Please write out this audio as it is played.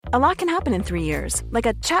A lot can happen in 3 years, like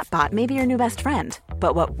a chatbot may be your new best friend.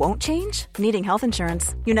 But what won't change? Needing health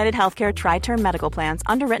insurance. United Healthcare Tri-Term Medical Plans,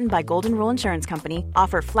 underwritten by Golden Rule Insurance Company,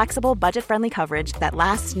 offer flexible, budget-friendly coverage that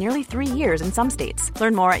lasts nearly 3 years in some states.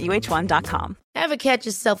 Learn more at uh1.com. Ever catch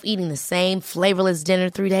yourself eating the same flavorless dinner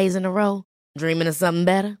 3 days in a row? Dreaming of something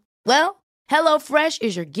better? Well, HelloFresh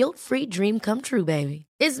is your guilt-free dream come true, baby.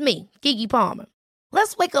 It's me, Keke Palmer.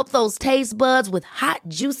 Let's wake up those taste buds with hot,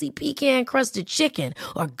 juicy pecan-crusted chicken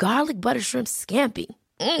or garlic butter shrimp scampi.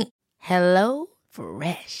 Hello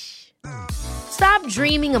Fresh. Stop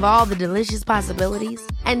dreaming of all the delicious possibilities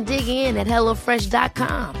and dig in at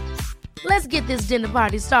HelloFresh.com. Let's get this dinner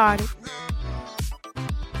party started.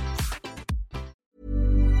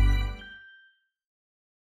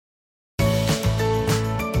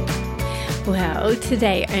 Well,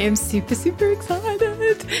 today I am super, super excited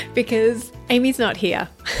because Amy's not here.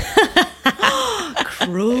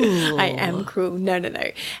 Cruel. I am cruel. No.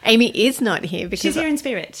 Amy is not here because she's here in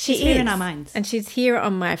spirit. She's she here is in our minds. And she's here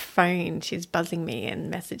on my phone. She's buzzing me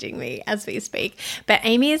and messaging me as we speak. But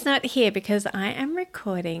Amy is not here because I am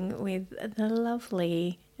recording with the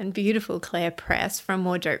lovely and beautiful Clare Press from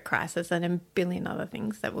Wardrobe Crisis and a billion other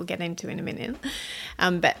things that we'll get into in a minute.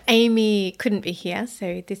 But Amy couldn't be here,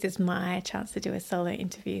 so this is my chance to do a solo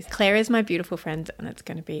interview. Clare is my beautiful friend and it's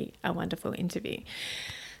going to be a wonderful interview.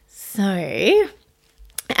 So,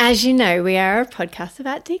 as you know, we are a podcast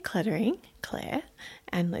about decluttering, Clare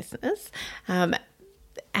and listeners. And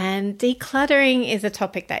decluttering is a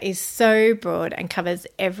topic that is so broad and covers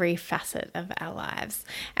every facet of our lives.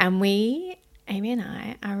 And we, Amy and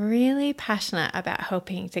I, are really passionate about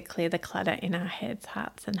helping to clear the clutter in our heads,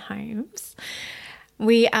 hearts and homes.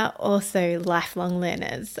 We are also lifelong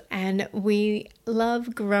learners and we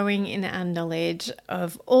love growing in our knowledge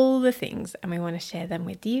of all the things, and we want to share them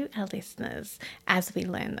with you, our listeners, as we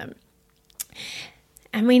learn them.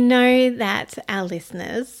 And we know that our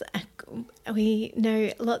listeners, we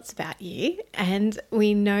know lots about you, and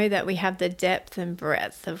we know that we have the depth and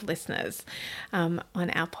breadth of listeners on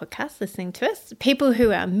our podcast listening to us. People who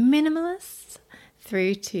are minimalists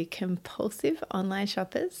through to compulsive online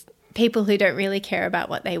shoppers, people who don't really care about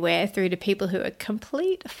what they wear through to people who are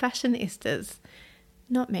complete fashionistas.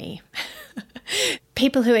 Not me.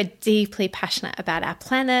 People who are deeply passionate about our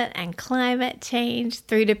planet and climate change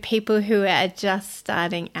through to people who are just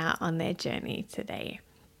starting out on their journey today.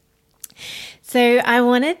 So I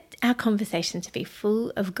wanted our conversation to be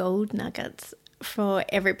full of gold nuggets for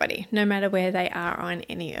everybody, no matter where they are on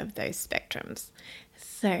any of those spectrums.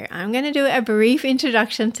 So I'm going to do a brief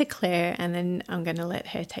introduction to Clare and then I'm going to let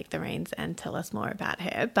her take the reins and tell us more about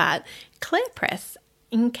her. But Clare Press,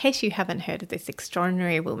 in case you haven't heard of this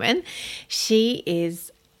extraordinary woman, she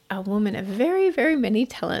is a woman of very, very many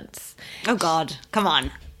talents. Oh, God. Come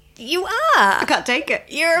on. You are. I can't take it.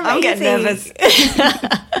 You're amazing. I'm getting nervous.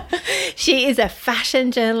 She is a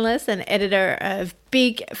fashion journalist and editor of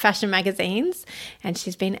big fashion magazines, and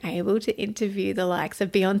she's been able to interview the likes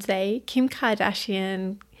of Beyonce, Kim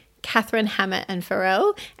Kardashian, Catherine Hammett and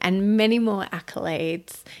Pharrell, and many more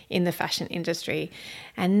accolades in the fashion industry.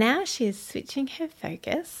 And now she is switching her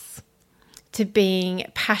focus to being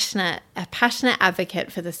a passionate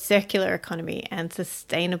advocate for the circular economy and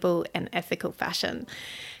sustainable and ethical fashion.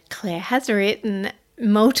 Clare has written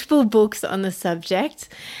multiple books on the subject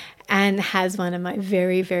and has one of my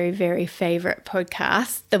very, very, very favourite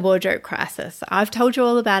podcasts, The Wardrobe Crisis. I've told you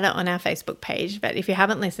all about it on our Facebook page, but if you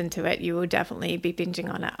haven't listened to it, you will definitely be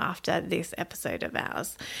binging on it after this episode of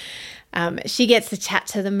ours. She gets to chat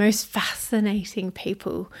to the most fascinating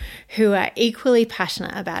people who are equally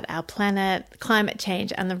passionate about our planet, climate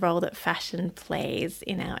change, and the role that fashion plays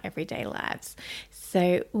in our everyday lives.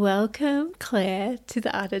 So welcome, Clare, to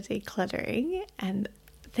the Art of Decluttering, and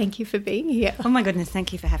thank you for being here. Oh my goodness,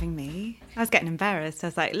 thank you for having me. I was getting embarrassed. I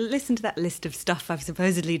was like, listen to that list of stuff I've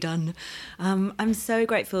supposedly done. I'm so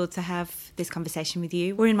grateful to have this conversation with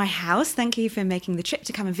you. We're in my house. Thank you for making the trip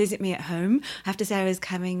to come and visit me at home. I have to say I was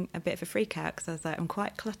having a bit of a freak out because I was like, I'm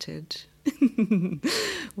quite cluttered.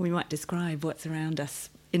 We might describe what's around us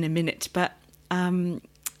in a minute, but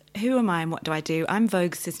who am I and what do I do? I'm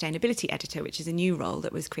Vogue's sustainability editor, which is a new role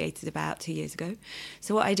that was created about 2 years ago.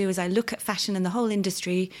 So what I do is I look at fashion and the whole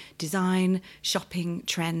industry, design, shopping,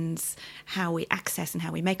 trends, how we access and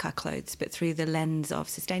how we make our clothes, but through the lens of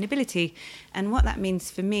sustainability. And what that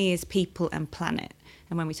means for me is people and planet.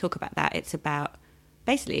 And when we talk about that, it's about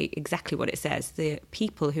basically exactly what it says, the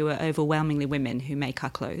people who are overwhelmingly women who make our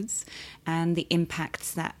clothes and the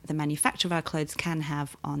impacts that the manufacture of our clothes can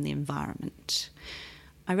have on the environment.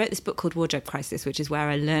 I wrote this book called Wardrobe Crisis, which is where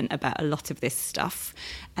I learned about a lot of this stuff.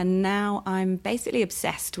 And now I'm basically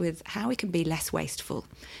obsessed with how we can be less wasteful,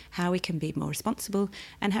 how we can be more responsible,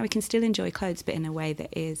 and how we can still enjoy clothes, but in a way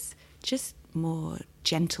that is just more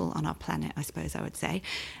gentle on our planet, I suppose I would say.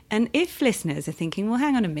 And if listeners are thinking, well,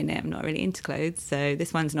 hang on a minute, I'm not really into clothes, so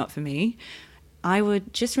this one's not for me, I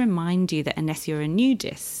would just remind you that unless you're a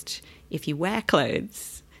nudist, if you wear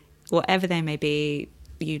clothes, whatever they may be,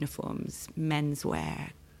 uniforms,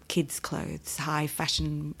 menswear, kids' clothes, high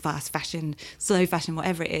fashion, fast fashion, slow fashion,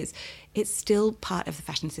 whatever it is, it's still part of the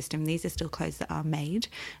fashion system. These are still clothes that are made,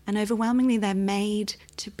 and overwhelmingly they're made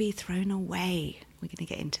to be thrown away. We're going to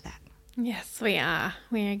get into that. Yes, we are.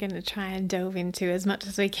 We are going to try and delve into as much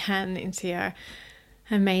as we can into your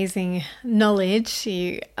amazing knowledge.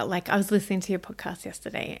 I was listening to your podcast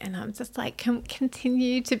yesterday, and I'm just like,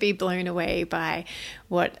 continue to be blown away by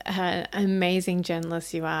what an amazing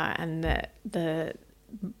journalist you are, and the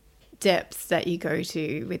depths that you go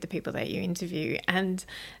to with the people that you interview, and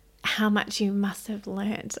how much you must have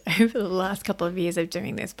learned over the last couple of years of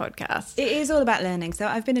doing this podcast. It is all about learning. So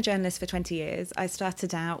I've been a journalist for 20 years. I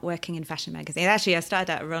started out working in fashion magazines. Actually, I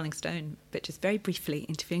started out at Rolling Stone, but just very briefly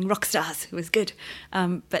interviewing rock stars. It was good.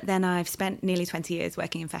 But then I've spent nearly 20 years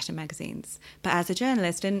working in fashion magazines, but as a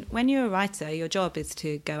journalist. And when you're a writer, your job is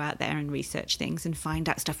to go out there and research things and find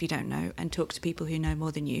out stuff you don't know and talk to people who know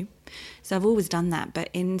more than you. So I've always done that.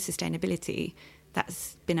 But in sustainability,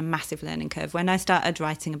 that's been a massive learning curve. When I started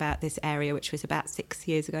writing about this area, which was about 6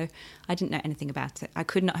 years ago, I didn't know anything about it. I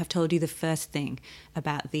could not have told you the first thing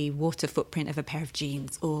about the water footprint of a pair of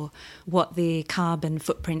jeans, or what the carbon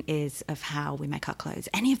footprint is of how we make our clothes.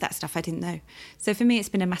 Any of that stuff I didn't know. So for me, it's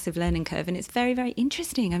been a massive learning curve, and it's very, very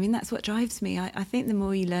interesting. I mean, that's what drives me. I think the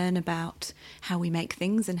more you learn about how we make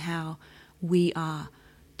things and how we are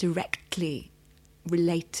directly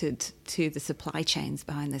related to the supply chains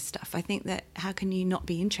behind this stuff, I think that how can you not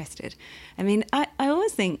be interested? I mean, I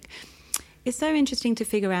always think it's so interesting to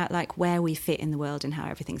figure out like where we fit in the world and how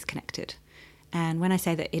everything's connected. And when I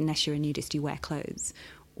say that unless you're a nudist you wear clothes,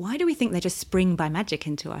 why do we think they just spring by magic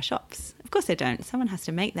into our shops? Of course they don't. Someone has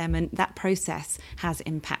to make them, and that process has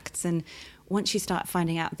impacts. And once you start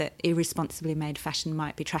finding out that irresponsibly made fashion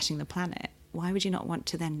might be trashing the planet, why would you not want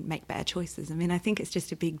to then make better choices? I mean, I think it's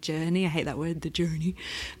just a big journey. I hate that word, the journey.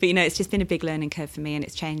 But, it's just been a big learning curve for me, and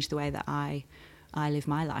it's changed the way that I live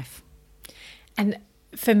my life. And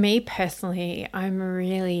for me personally, I'm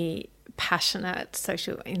really passionate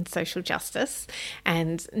in social justice,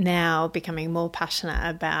 and now becoming more passionate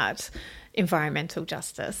about environmental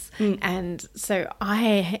justice. And so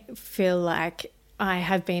I feel like I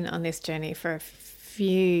have been on this journey for a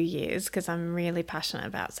few years because I'm really passionate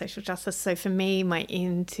about social justice. So for me, my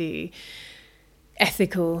into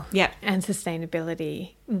ethical and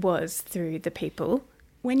sustainability was through the people.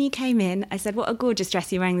 When you came in, I said, what a gorgeous dress.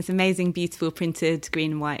 You're wearing this amazing, beautiful printed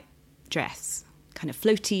green and white dress, kind of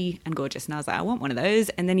floaty and gorgeous. And I was like, I want one of those.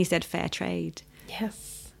 And then you said fair trade.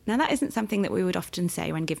 Yes. Now, that isn't something that we would often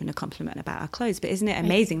say when given a compliment about our clothes, but isn't it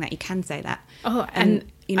amazing that you can say that? Oh, and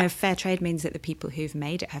fair trade means that the people who've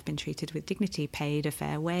made it have been treated with dignity, paid a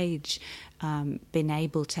fair wage, been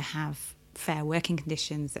able to have fair working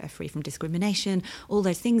conditions that are free from discrimination, all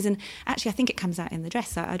those things. And actually, I think it comes out in the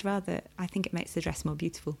dress. So I think it makes the dress more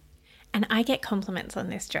beautiful. And I get compliments on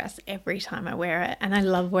this dress every time I wear it. And I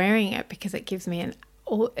love wearing it because it gives me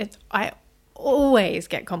I always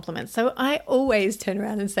get compliments. So I always turn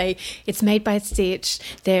around and say, it's made by Stitch,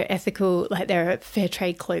 they're ethical, like they're a fair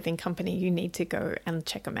trade clothing company. You need to go and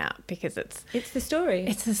check them out because it's the story.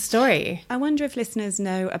 It's the story. I wonder if listeners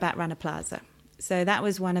know about Rana Plaza. So that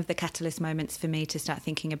was one of the catalyst moments for me to start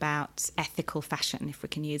thinking about ethical fashion, if we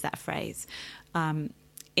can use that phrase.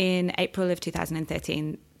 In April of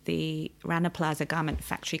 2013, the Rana Plaza garment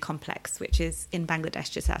factory complex, which is in Bangladesh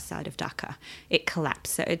just outside of Dhaka, it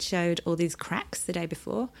collapsed. So it showed all these cracks the day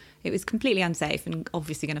before. It was completely unsafe and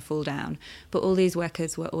obviously going to fall down. But all these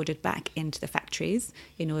workers were ordered back into the factories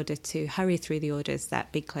in order to hurry through the orders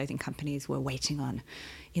that big clothing companies were waiting on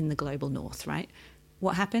in the global north, right?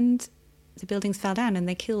 What happened? The buildings fell down and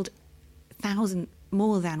they killed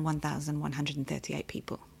more than 1,138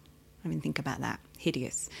 people. I mean, think about that.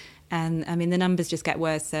 Hideous. And I mean, the numbers just get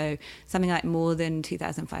worse. So something like more than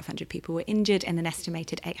 2,500 people were injured and an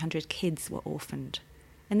estimated 800 kids were orphaned.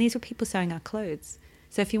 And these were people sewing our clothes.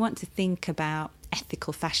 So if you want to think about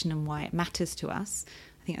ethical fashion and why it matters to us,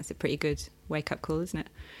 I think that's a pretty good wake-up call, isn't it?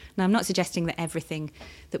 Now, I'm not suggesting that everything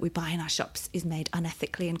that we buy in our shops is made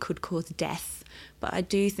unethically and could cause death, but I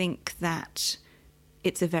do think that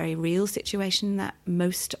it's a very real situation that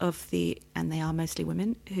most of and they are mostly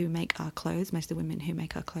women who make our clothes, most of the women who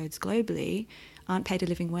make our clothes globally aren't paid a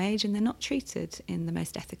living wage, and they're not treated in the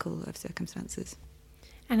most ethical of circumstances.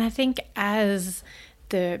 And I think as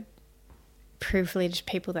the privileged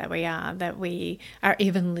people that we are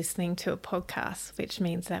even listening to a podcast, which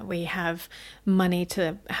means that we have money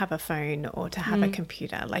to have a phone or to have a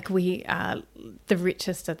computer. Like, we are the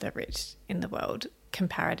richest of the rich in the world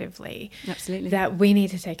comparatively. Absolutely. That we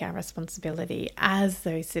need to take our responsibility as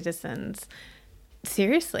those citizens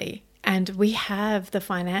seriously. And we have the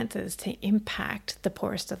finances to impact the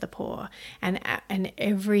poorest of the poor. And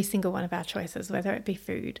every single one of our choices, whether it be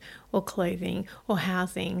food or clothing or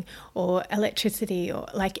housing or electricity, or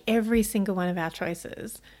like every single one of our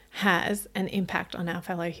choices has an impact on our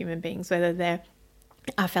fellow human beings, whether they're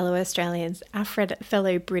our fellow Australians, our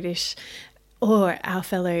fellow British, or our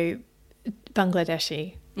fellow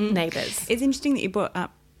Bangladeshi neighbours. It's interesting that you brought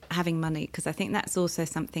up having money, because I think that's also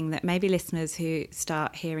something that maybe listeners who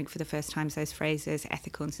start hearing for the first time those phrases,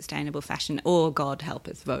 ethical and sustainable fashion, or God help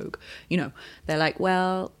us, Vogue, they're like,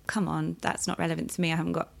 well, come on, that's not relevant to me. I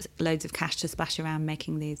haven't got loads of cash to splash around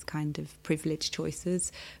making these kind of privileged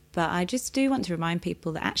choices. But I just do want to remind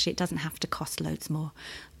people that actually it doesn't have to cost loads more.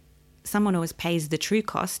 Someone always pays the true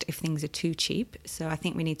cost if things are too cheap. So I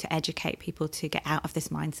think we need to educate people to get out of this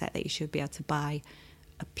mindset that you should be able to buy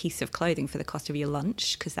a piece of clothing for the cost of your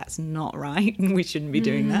lunch, because that's not right, and we shouldn't be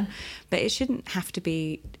doing that. But it shouldn't have to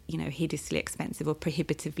be, hideously expensive or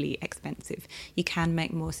prohibitively expensive. You can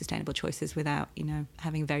make more sustainable choices without,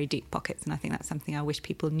 having very deep pockets, and I think that's something I wish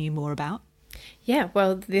people knew more about. Yeah,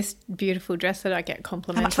 well, this beautiful dress that I get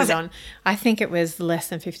complimented on, I think it was less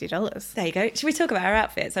than $50. There you go. Should we talk about our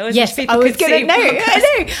outfits? I was just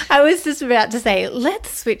about to say, let's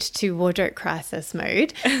switch to wardrobe crisis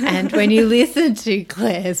mode. And when you listen to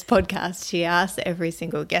Claire's podcast, she asks every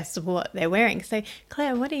single guest what they're wearing. So,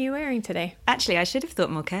 Claire, what are you wearing today? Actually, I should have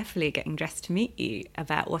thought more carefully getting dressed to meet you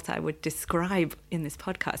about what I would describe in this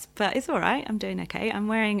podcast. But it's all right. I'm doing okay. I'm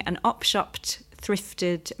wearing an op-shopped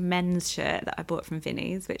thrifted men's shirt that I bought from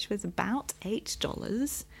Vinnie's, which was about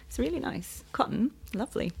 $8. It's really nice. Cotton,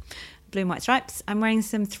 lovely. Blue and white stripes. I'm wearing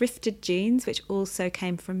some thrifted jeans, which also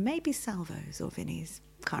came from maybe Salvo's or Vinnie's.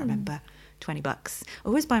 Can't remember. $20. I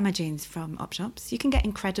always buy my jeans from op shops. You can get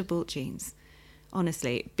incredible jeans.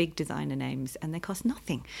 Honestly, big designer names, and they cost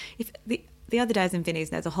nothing. If the other day I was in Vinnie's,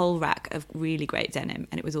 there's a whole rack of really great denim,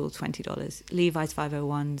 and it was all $20. Levi's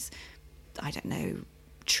 501s, I don't know,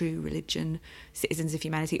 True Religion, Citizens of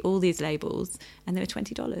Humanity, all these labels, and they were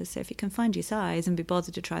 $20. So if you can find your size and be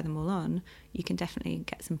bothered to try them all on, you can definitely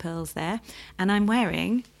get some pearls there. And I'm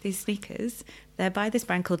wearing these sneakers. They're by this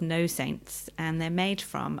brand called No Saints, and they're made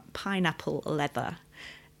from pineapple leather.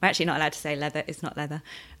 We're actually not allowed to say leather, it's not leather.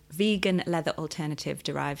 Vegan leather alternative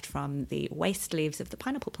derived from the waste leaves of the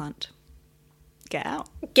pineapple plant. Get out.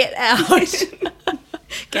 Get out.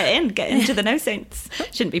 Get into the No Saints.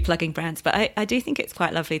 Shouldn't be plugging brands, but I do think it's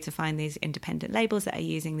quite lovely to find these independent labels that are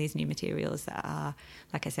using these new materials that are,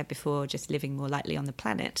 like I said before, just living more lightly on the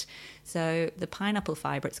planet. So the pineapple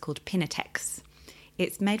fibre, it's called Pinatex.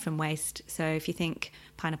 It's made from waste. So if you think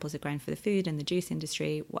pineapples are grown for the food and the juice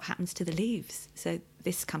industry, what happens to the leaves? So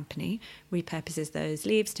this company repurposes those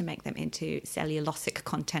leaves to make them into cellulosic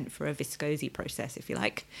content for a viscosity process, if you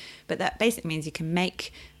like. But that basically means you can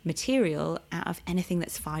make material out of anything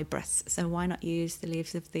that's fibrous. So why not use the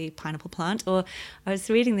leaves of the pineapple plant? Or I was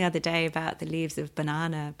reading the other day about the leaves of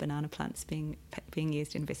banana plants being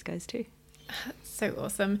used in viscose too. So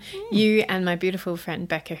awesome. You and my beautiful friend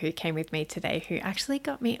Becca, who came with me today, who actually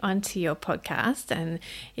got me onto your podcast and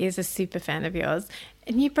is a super fan of yours.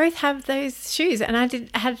 And you both have those shoes. And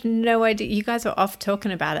I had no idea. You guys were off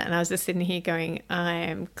talking about it. And I was just sitting here going, I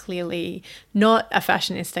am clearly not a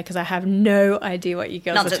fashionista because I have no idea what you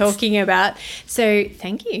girls are talking about. So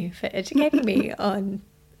thank you for educating me on,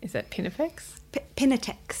 is it Pinatex?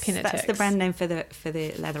 Pinatex. That's the brand name for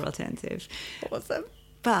the leather alternative. Awesome.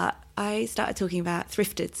 But I started talking about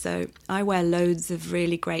thrifted. So I wear loads of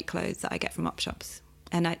really great clothes that I get from op shops.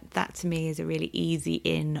 And that to me is a really easy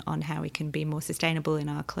in on how we can be more sustainable in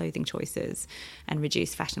our clothing choices and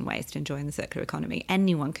reduce fashion waste and join the circular economy.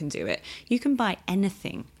 Anyone can do it. You can buy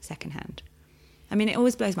anything secondhand. I mean, it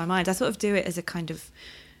always blows my mind. I sort of do it as a kind of,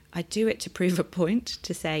 I do it to prove a point,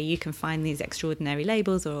 to say you can find these extraordinary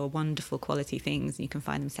labels or wonderful quality things, and you can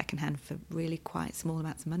find them secondhand for really quite small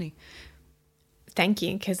amounts of money. Thank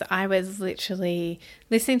you, because I was literally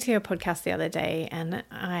listening to your podcast the other day and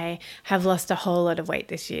I have lost a whole lot of weight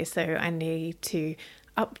this year, so I need to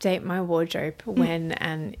update my wardrobe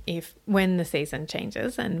when the season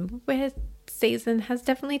changes, and we're season has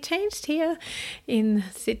definitely changed here in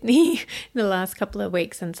Sydney in the last couple of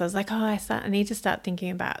weeks. And so I was like, I need to start thinking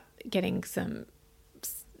about getting some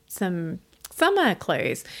summer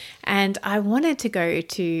clothes. And I wanted to go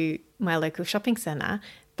to my local shopping centre,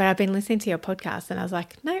 but I've been listening to your podcast and I was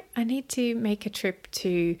like, no, I need to make a trip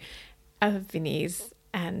to a Vinnie's,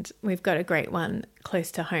 and we've got a great one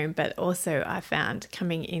close to home, but also I found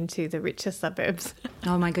coming into the richer suburbs.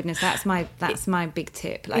 Oh my goodness, that's my big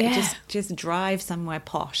tip. Just drive somewhere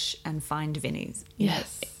posh and find Vinnie's.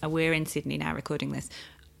 Yes. We're in Sydney now recording this.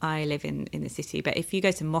 I live in the city, but if you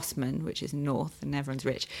go to Mossman, which is north and everyone's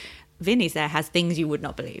rich, Vinnie's there has things you would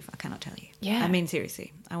not believe. I cannot tell you. Yeah. I mean,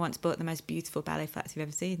 seriously. I once bought the most beautiful ballet flats you've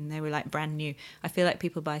ever seen, and they were like brand new. I feel like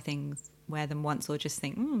people buy things, wear them once, or just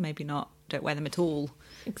think, maybe not, don't wear them at all.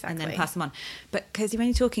 Exactly. And then pass them on. But because you're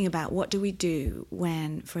only talking about what do we do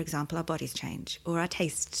when, for example, our bodies change or our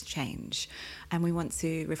tastes change and we want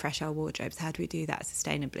to refresh our wardrobes. How do we do that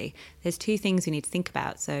sustainably? There's two things we need to think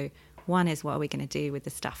about. So one is, what are we going to do with the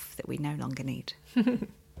stuff that we no longer need?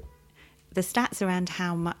 The stats around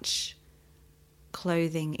how much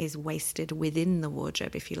clothing is wasted within the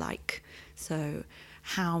wardrobe, if you like. So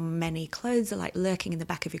how many clothes are like lurking in the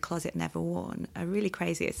back of your closet, never worn, are really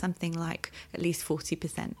crazy. It's something like at least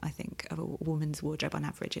 40%, I think, of a woman's wardrobe on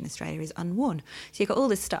average in Australia is unworn. So you've got all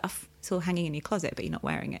this stuff, it's all hanging in your closet, but you're not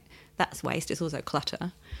wearing it. That's waste. It's also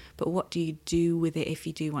clutter. But what do you do with it if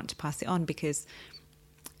you do want to pass it on? Because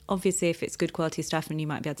obviously, if it's good quality stuff and you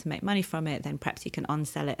might be able to make money from it, then perhaps you can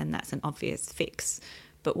on-sell it and that's an obvious fix.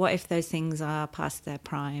 But what if those things are past their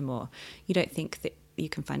prime, or you don't think that you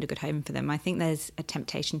can find a good home for them? I think there's a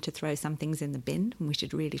temptation to throw some things in the bin, and we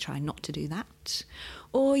should really try not to do that.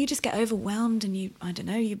 Or you just get overwhelmed and you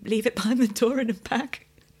leave it behind the door in a bag.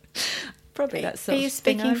 Probably that's sort Are you of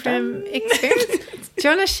thing speaking I've from done. experience? Do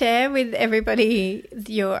you want to share with everybody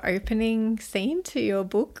your opening scene to your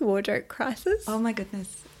book, Wardrobe Crisis? Oh my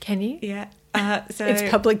goodness. Can you? Yeah. So it's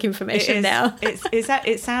public information now.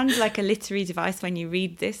 It sounds like a literary device when you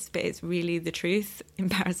read this, but it's really the truth,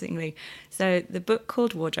 embarrassingly. So the book,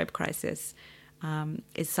 called Wardrobe Crisis,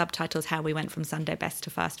 is subtitled How We Went from Sunday Best to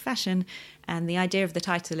Fast Fashion. And the idea of the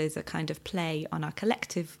title is a kind of play on our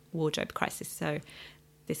collective wardrobe crisis. So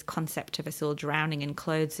this concept of us all drowning in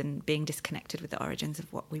clothes and being disconnected with the origins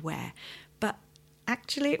of what we wear. But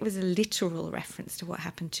actually it was a literal reference to what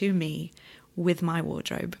happened to me with my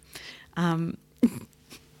wardrobe.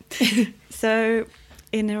 So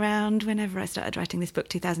in around whenever I started writing this book,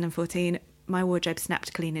 2014, my wardrobe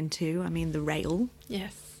snapped clean in two. I mean, the rail.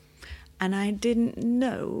 Yes. And I didn't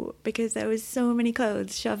know, because there was so many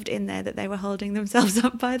clothes shoved in there that they were holding themselves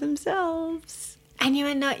up by themselves. And you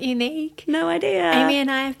are not unique. No idea. Amy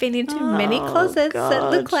and I have been into many closets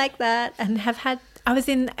that look God. like that, and I was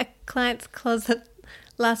in a client's closet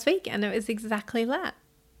last week and it was exactly that.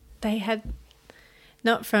 They had,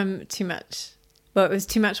 not from too much, well, it was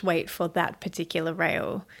too much weight for that particular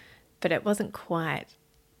rail, but it wasn't quite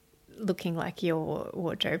looking like your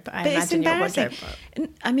wardrobe. I But it's imagine your embarrassing.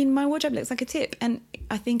 wardrobe. I mean, my wardrobe looks like a tip, and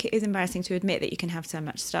I think it is embarrassing to admit that you can have so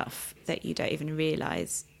much stuff that you don't even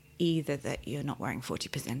realise either that you're not wearing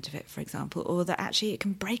 40% of it, for example, or that actually it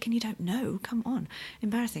can break and you don't know. Come on.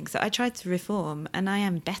 Embarrassing. So I tried to reform, and I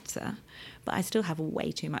am better, but I still have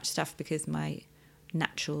way too much stuff because my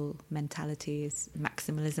natural mentality is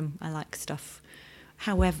maximalism. I like stuff.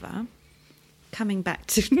 However, coming back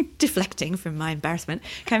to deflecting from my embarrassment,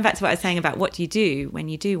 coming back to what I was saying about what do you do when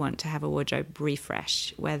you do want to have a wardrobe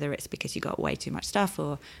refresh, whether it's because you got way too much stuff,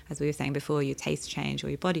 or as we were saying before, your taste change or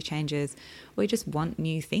your body changes, or you just want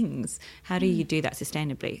new things. How do you do that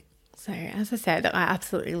sustainably? So, as I said, I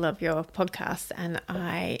absolutely love your podcast, and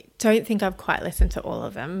I don't think I've quite listened to all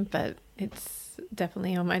of them, but it's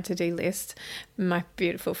definitely on my to-do list. My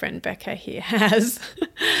beautiful friend Becca here has,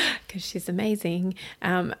 because she's amazing.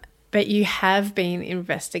 But you have been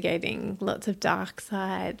investigating lots of dark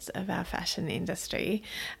sides of our fashion industry,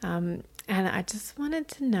 and I just wanted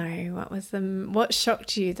to know what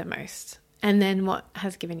shocked you the most, and then what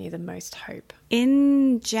has given you the most hope.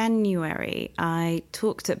 In January, I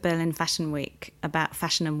talked at Berlin Fashion Week about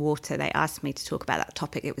fashion and water. They asked me to talk about that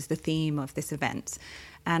topic. It was the theme of this event.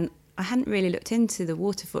 And I hadn't really looked into the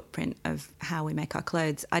water footprint of how we make our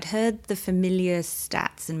clothes. I'd heard the familiar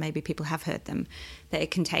stats, and maybe people have heard them, that it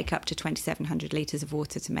can take up to 2,700 litres of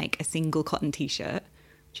water to make a single cotton T-shirt,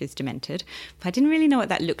 which is demented. But I didn't really know what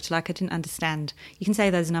that looked like. I didn't understand. You can say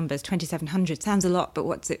those numbers, 2,700, sounds a lot, but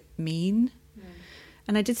what's it mean? Mm.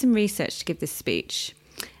 And I did some research to give this speech,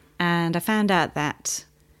 and I found out that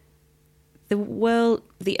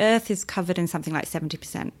the Earth is covered in something like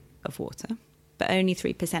 70% of water, but only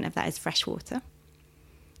 3% of that is fresh water.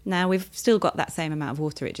 Now, we've still got that same amount of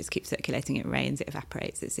water. It just keeps circulating. It rains, it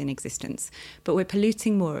evaporates, it's in existence. But we're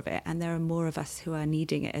polluting more of it, and there are more of us who are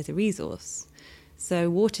needing it as a resource. So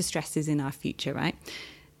water stress is in our future, right?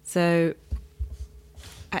 So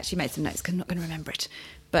I actually made some notes because I'm not going to remember it.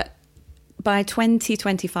 But by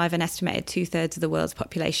 2025, an estimated 2/3 of the world's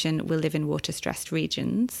population will live in water-stressed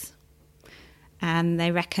regions. And they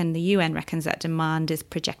reckon, the UN reckons that demand is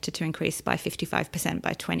projected to increase by 55%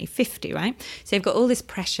 by 2050, right? So you've got all this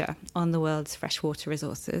pressure on the world's freshwater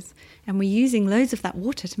resources, and we're using loads of that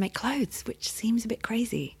water to make clothes, which seems a bit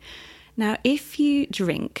crazy. Now, if you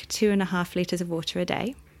drink 2.5 litres of water a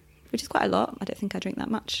day, which is quite a lot, I don't think I drink that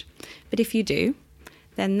much, but if you do,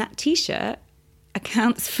 then that T-shirt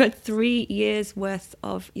accounts for 3 years' worth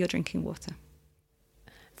of your drinking water.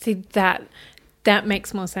 See, that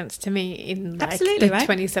makes more sense to me in like Absolutely, the right?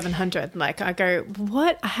 2700. Like I go,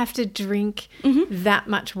 what? I have to drink that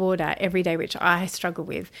much water every day, which I struggle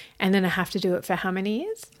with. And then I have to do it for how many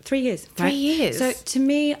years? 3 years. 3 years. So to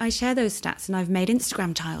me, I share those stats, and I've made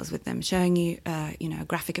Instagram tiles with them showing you, a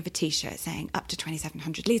graphic of a T-shirt saying up to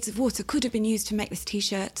 2,700 litres of water could have been used to make this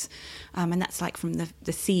T-shirt. And that's like from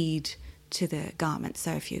the seed to the garment.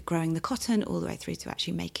 So if you're growing the cotton all the way through to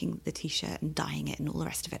actually making the T-shirt and dyeing it and all the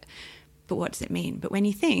rest of it. But what does it mean? But when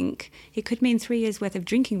you think it could mean 3 years worth of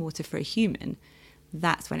drinking water for a human,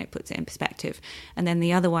 that's when it puts it in perspective. And then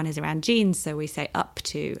the other one is around jeans. So we say up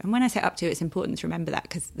to, and when I say up to, it's important to remember that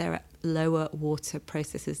because there are lower water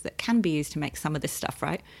processes that can be used to make some of this stuff,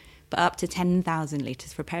 right? But up to 10,000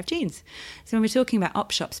 litres for a pair of jeans. So when we're talking about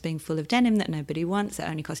op shops being full of denim that nobody wants, that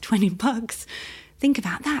only cost $20, think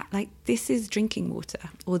about that. Like, this is drinking water,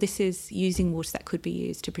 or this is using water that could be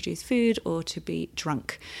used to produce food or to be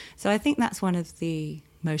drunk. So I think that's one of the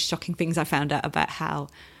most shocking things I found out about how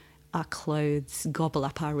our clothes gobble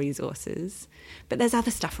up our resources. But there's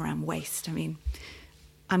other stuff around waste. I mean,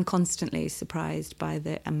 I'm constantly surprised by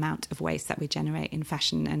the amount of waste that we generate in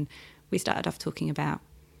fashion. And we started off talking about,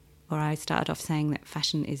 or I started off saying that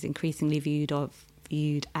fashion is increasingly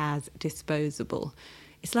viewed as disposable.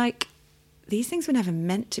 It's like these things were never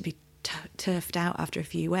meant to be turfed out after a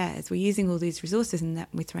few wears. We're using all these resources and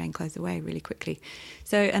we're throwing clothes away really quickly.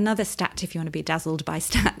 So another stat, if you want to be dazzled by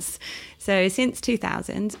stats. So since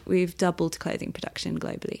 2000, we've doubled clothing production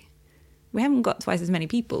globally. We haven't got twice as many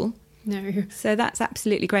people. No. So that's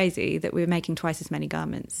absolutely crazy that we're making twice as many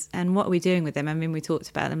garments. And what are we doing with them? I mean, we talked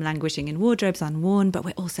about them languishing in wardrobes, unworn, but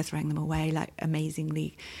we're also throwing them away like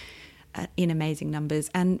amazingly, in amazing numbers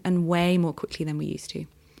and way more quickly than we used to.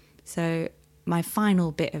 So my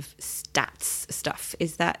final bit of stats stuff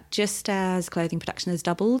is that just as clothing production has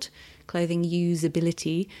doubled, clothing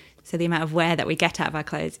usability, so the amount of wear that we get out of our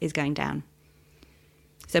clothes, is going down.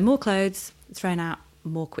 So more clothes thrown out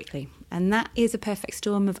more quickly. And that is a perfect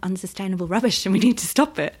storm of unsustainable rubbish, and we need to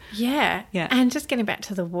stop it. Yeah. Yeah. And just getting back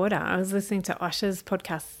to the water, I was listening to Osher's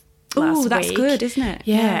podcast last week. Oh, that's good, isn't it?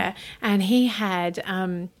 Yeah. And he had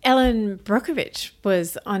Ellen Brokovich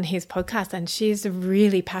was on his podcast, and she's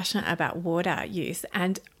really passionate about water use.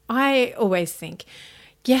 And I always think,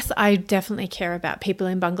 yes, I definitely care about people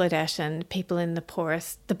in Bangladesh and people in the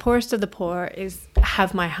poorest. The poorest of the poor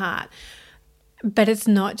have my heart. But it's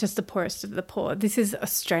not just the poorest of the poor. This is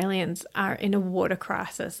Australians are in a water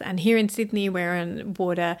crisis. And here in Sydney, we're in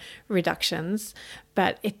water reductions.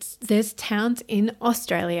 But there's towns in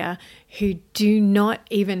Australia who do not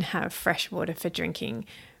even have fresh water for drinking.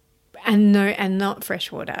 And not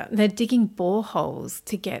fresh water. They're digging boreholes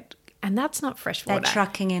to get, and that's not fresh water. They're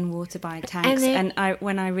trucking in water by tanks. And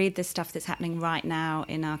when I read the stuff that's happening right now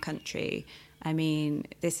in our country, I mean,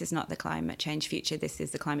 this is not the climate change future. This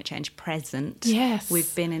is the climate change present. Yes.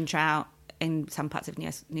 We've been in drought in some parts of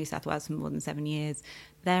New South Wales for more than 7 years.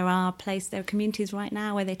 There are communities right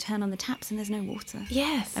now where they turn on the taps and there's no water.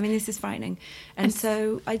 Yes. I mean, this is frightening. And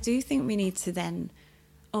so I do think we need to then,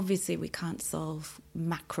 obviously we can't solve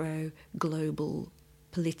macro, global,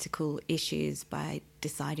 political issues by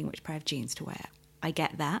deciding which pair of jeans to wear. I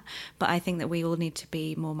get that, but I think that we all need to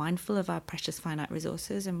be more mindful of our precious finite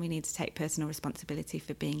resources, and we need to take personal responsibility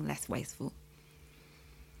for being less wasteful.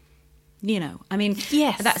 You know, I mean,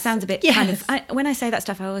 yes. That sounds a bit yes. kind of, when I say that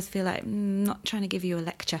stuff, I always feel like I'm not trying to give you a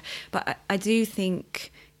lecture, but I do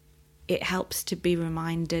think it helps to be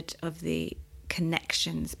reminded of the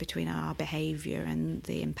connections between our behaviour and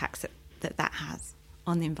the impacts that has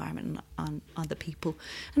on the environment and on other people.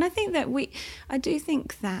 And I think that I do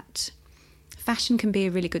think that fashion can be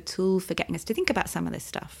a really good tool for getting us to think about some of this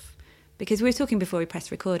stuff. Because we were talking before we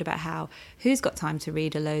pressed record about who's got time to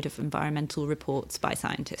read a load of environmental reports by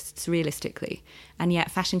scientists, realistically. And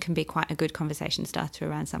yet fashion can be quite a good conversation starter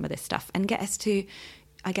around some of this stuff and get us to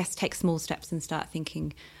I guess, take small steps and start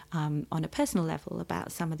thinking on a personal level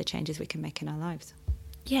about some of the changes we can make in our lives.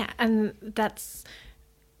 Yeah, and that's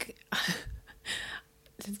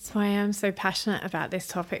why I'm so passionate about this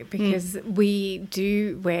topic, because we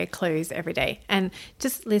do wear clothes every day. And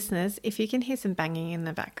just listeners, if you can hear some banging in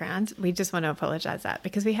the background, we just want to apologise that,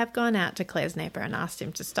 because we have gone out to Claire's neighbour and asked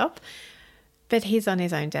him to stop. But he's on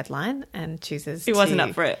his own deadline and chooses He wasn't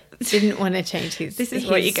up for it. Didn't want to change his... This is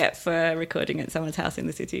what you get for recording at someone's house in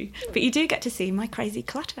the city. But you do get to see my crazy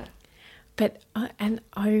clutter. But, and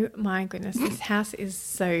oh my goodness, this house is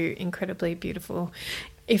so incredibly beautiful.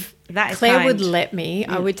 If that is Claire kind. would let me,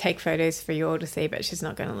 I would take photos for you all to see, but she's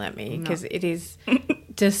not going to let me, because it is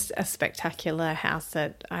just a spectacular house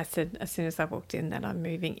that I said as soon as I walked in that I'm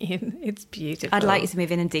moving in. It's beautiful. I'd like you to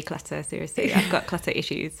move in and declutter, seriously. I've got clutter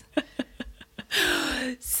issues.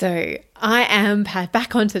 So I am,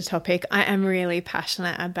 back onto topic, I am really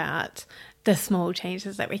passionate about the small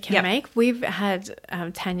changes that we can make. We've had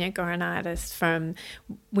Tanya Goranidis from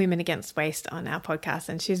Women Against Waste on our podcast,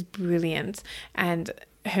 and she's brilliant, and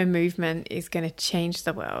her movement is going to change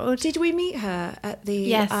the world. Did we meet her at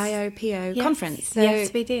the IOPO conference? So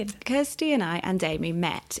yes, we did. Kirsty and I and Amy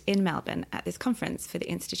met in Melbourne at this conference for the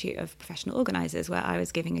Institute of Professional Organisers, where I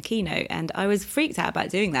was giving a keynote, and I was freaked out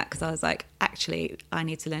about doing that because I was like, actually, I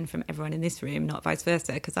need to learn from everyone in this room, not vice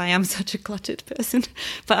versa, because I am such a cluttered person.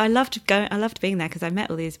 But I loved being there because I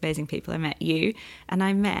met all these amazing people. I met you, and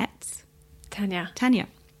I met Tanya.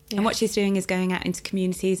 Yes. And what she's doing is going out into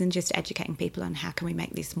communities and just educating people on how can we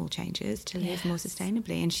make these small changes to live more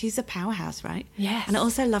sustainably. And she's a powerhouse, right? Yes. And I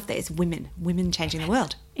also love that it's women changing the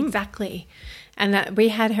world. Exactly. And that we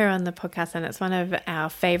had her on the podcast, and it's one of our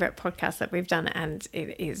favourite podcasts that we've done, and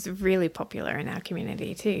it is really popular in our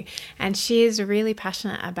community too. And she is really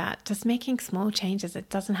passionate about just making small changes. It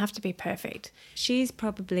doesn't have to be perfect. She's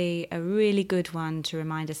probably a really good one to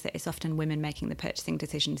remind us that it's often women making the purchasing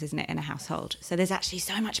decisions, isn't it, in a household? So there's actually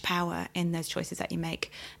so much power in those choices that you make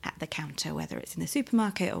at the counter, whether it's in the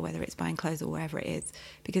supermarket or whether it's buying clothes or wherever it is,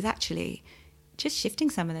 because actually just shifting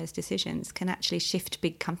some of those decisions can actually shift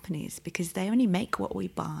big companies because they only make what we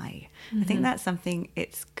buy. I think that's something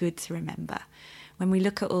it's good to remember. When we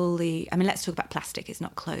look at let's talk about plastic. It's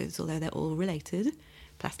not clothes, although they're all related.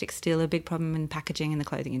 Plastic's still a big problem in packaging in the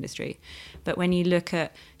clothing industry. But when you look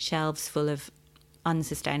at shelves full of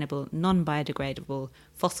unsustainable, non-biodegradable,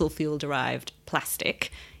 fossil fuel-derived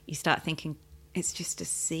plastic, you start thinking, it's just a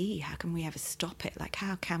sea. How can we ever stop it? Like,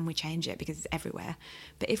 how can we change it? Because it's everywhere.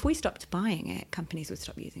 But if we stopped buying it, companies would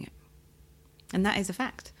stop using it. And that is a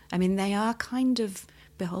fact. I mean, they are kind of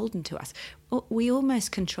beholden to us. We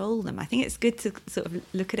almost control them. I think it's good to sort of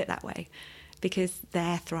look at it that way, because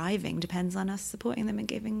their thriving depends on us supporting them and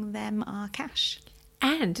giving them our cash.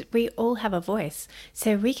 And we all have a voice,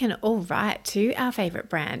 so we can all write to our favourite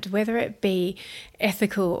brand, whether it be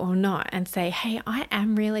ethical or not, and say, hey, I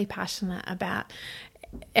am really passionate about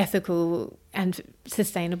ethical and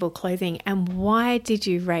sustainable clothing, and why did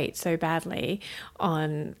you rate so badly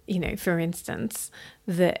on, for instance,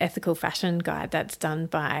 the ethical fashion guide that's done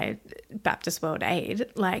by Baptist World Aid?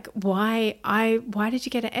 Like, why did you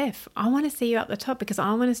get an F? I want to see you up the top because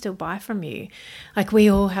I want to still buy from you. Like, we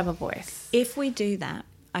all have a voice. If we do that,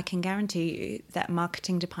 I can guarantee you that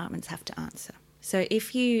marketing departments have to answer. So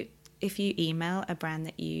if you email a brand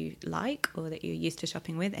that you like or that you're used to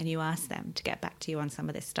shopping with and you ask them to get back to you on some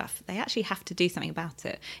of this stuff, they actually have to do something about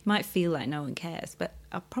it. It might feel like no one cares, but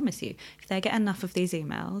I promise you, if they get enough of these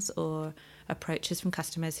emails or approaches from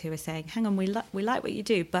customers who are saying, hang on, we like what you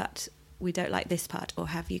do, but we don't like this part, or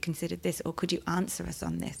have you considered this, or could you answer us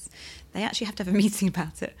on this? They actually have to have a meeting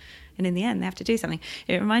about it. And in the end, they have to do something.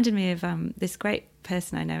 It reminded me of this great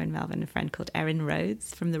person I know in Melbourne, a friend called Erin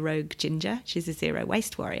Rhodes from the Rogue Ginger. She's a zero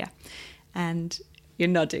waste warrior. And you're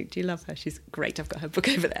nodding. Do you love her? She's great. I've got her book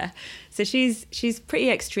over there. So she's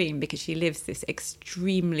pretty extreme because she lives this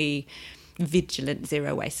extremely vigilant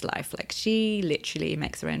zero waste life. Like, she literally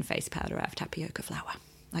makes her own face powder out of tapioca flour.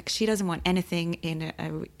 Like, she doesn't want anything in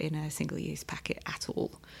a single-use packet at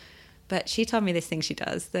all. But she told me this thing she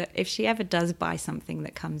does, that if she ever does buy something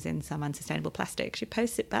that comes in some unsustainable plastic, she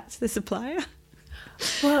posts it back to the supplier.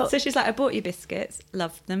 Well, so she's like, I bought you biscuits,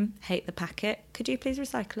 loved them, hate the packet. Could you please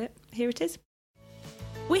recycle it? Here it is.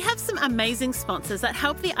 We have some amazing sponsors that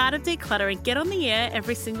help the art of decluttering get on the air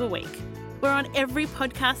every single week. We're on every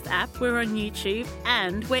podcast app, we're on YouTube,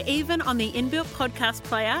 and we're even on the inbuilt podcast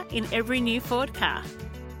player in every new Ford car.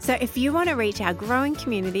 So if you want to reach our growing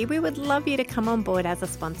community, we would love you to come on board as a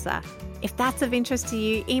sponsor. If that's of interest to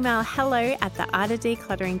you, email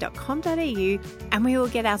hello@theartofdecluttering.com.au and we will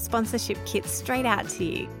get our sponsorship kit straight out to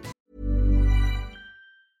you.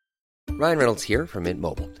 Ryan Reynolds here from Mint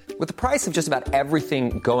Mobile. With the price of just about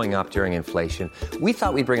everything going up during inflation, we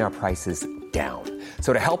thought we'd bring our prices down.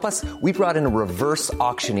 So to help us, we brought in a reverse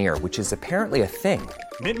auctioneer, which is apparently a thing.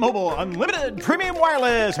 Mint Mobile Unlimited Premium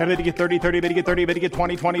Wireless. How to get 30, 30, bit to get 30, bit to get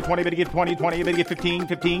 20, 20, 20, bit to get 20, 20, bit to get 15,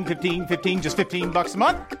 15, 15, 15, just $15 a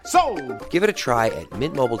month? Sold! Give it a try at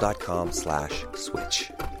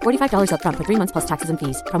mintmobile.com/switch. $45 up front for 3 months plus taxes and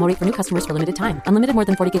fees. Promo rate for new customers for limited time. Unlimited more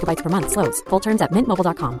than 40 gigabytes per month. Slows full terms at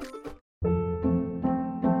mintmobile.com.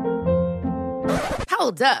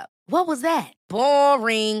 Hold up. What was that?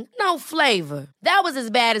 Boring. No flavor. That was as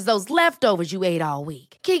bad as those leftovers you ate all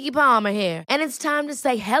week. Keke Palmer here, and it's time to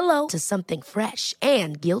say hello to something fresh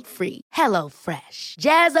and guilt-free. Hello Fresh.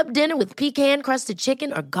 Jazz up dinner with pecan-crusted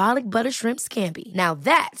chicken or garlic butter shrimp scampi. Now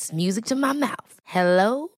that's music to my mouth.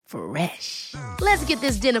 Hello Fresh. Let's get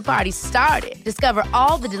this dinner party started. Discover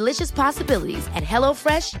all the delicious possibilities at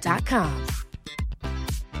hellofresh.com.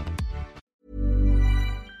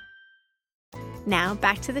 Now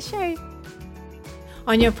back to the show.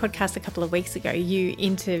 On your podcast a couple of weeks ago, you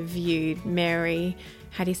interviewed Mary.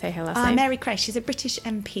 How do you say her last name? Mary Clare. She's a British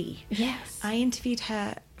MP. Yes. I interviewed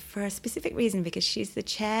her for a specific reason because she's the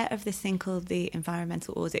chair of this thing called the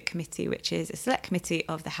Environmental Audit Committee, which is a select committee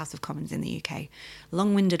of the House of Commons in the UK.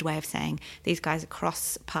 Long-winded way of saying these guys are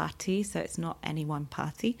cross-party, so it's not any one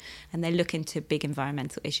party, and they look into big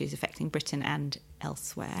environmental issues affecting Britain and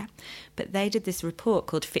elsewhere. But they did this report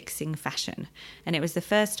called Fixing Fashion, and it was the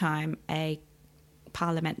first time a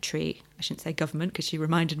parliamentary, I shouldn't say government because she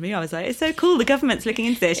reminded me, I was like, it's so cool, the government's looking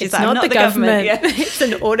into this. She's It's like, not I'm not the the government. government. It's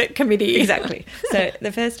an audit committee. Exactly. So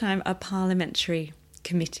the first time a parliamentary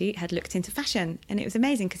committee had looked into fashion, and it was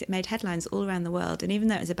amazing because it made headlines all around the world, and even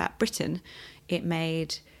though it was about Britain, it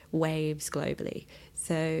made waves globally.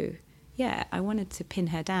 So yeah, I wanted to pin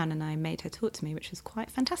her down and I made her talk to me, which was quite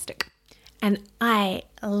fantastic. And I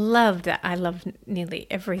love that. I love nearly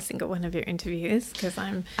every single one of your interviews because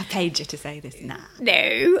I paid you to say this. Nah.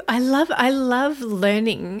 No, I love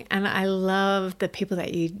learning, and I love the people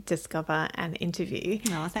that you discover and interview.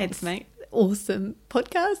 Oh, thanks, mate. Awesome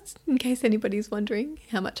podcast, in case anybody's wondering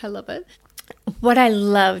how much I love it. What I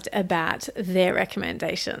loved about their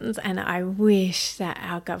recommendations, and I wish that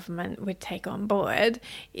our government would take on board,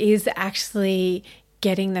 is actually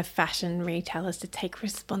getting the fashion retailers to take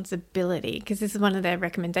responsibility, because this is one of their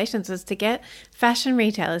recommendations, was to get fashion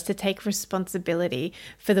retailers to take responsibility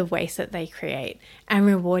for the waste that they create and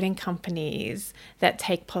rewarding companies that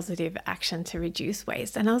take positive action to reduce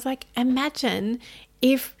waste. And I was like, imagine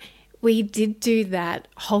if we did do that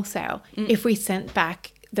wholesale, if we sent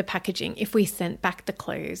back the packaging, if we sent back the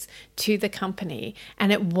clothes to the company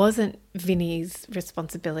and it wasn't Vinnie's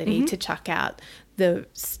responsibility to chuck out the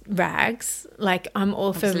rags. Like, I'm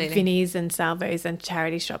all for Vinnie's and Salvos and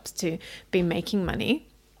charity shops to be making money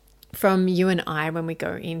from you and I when we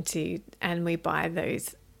go into and we buy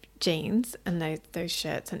those jeans and those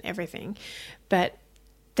shirts and everything. But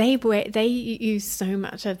they use so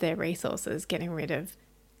much of their resources getting rid of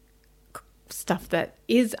stuff that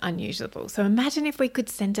is unusable. So imagine if we could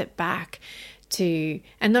send it back to,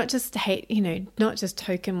 and not just not just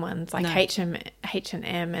token ones like H&M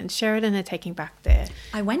and Sheridan are taking back their.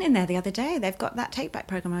 I went in there the other day. They've got that take back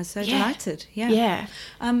program. I was so delighted. Yeah.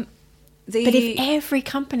 But if every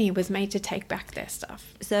company was made to take back their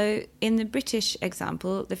stuff. So in the British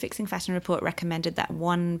example, the Fixing Fashion report recommended that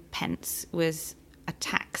 1 pence was a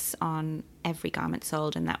tax on every garment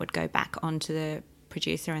sold, and that would go back onto the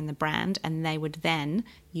producer and the brand, and they would then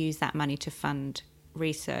use that money to fund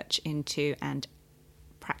research into and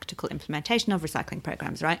practical implementation of recycling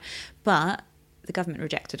programs, right? But the government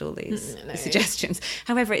rejected all these suggestions.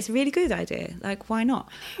 However, it's a really good idea. Like, why not?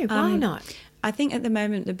 Hey, why not? I think at the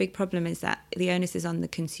moment the big problem is that the onus is on the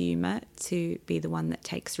consumer to be the one that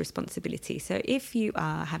takes responsibility. So if you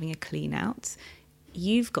are having a clean out,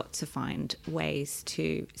 you've got to find ways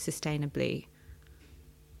to sustainably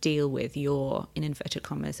deal with your, in inverted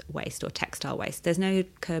commas, waste or textile waste. There's no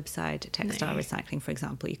curbside textile recycling, for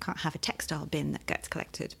example. You can't have a textile bin that gets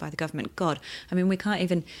collected by the government. God, I mean, we can't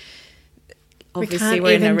even, obviously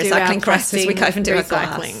we're in a recycling crisis, we can't even do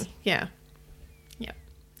recycling. Glass. Yeah.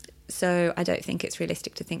 So I don't think it's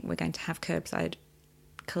realistic to think we're going to have curbside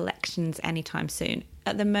collections anytime soon.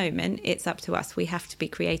 At the moment, it's up to us. We have to be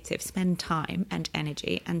creative, spend time and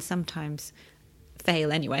energy, and sometimes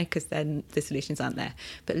fail anyway because then the solutions aren't there,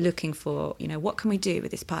 but looking for, what can we do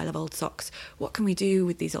with this pile of old socks, what can we do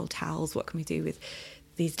with these old towels, what can we do with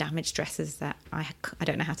these damaged dresses that I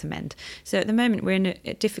don't know how to mend. So at the moment we're in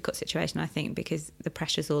a difficult situation, I think, because the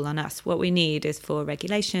pressure's all on us. What we need is for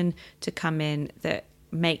regulation to come in that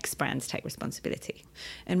makes brands take responsibility.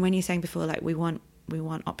 And when you're saying before, like, we want We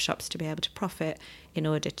want op shops to be able to profit in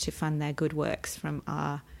order to fund their good works from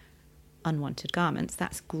our unwanted garments.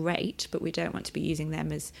 That's great, but we don't want to be using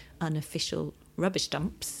them as unofficial rubbish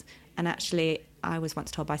dumps. And actually, I was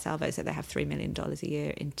once told by Salvos that they have $3 million a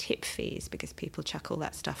year in tip fees because people chuck all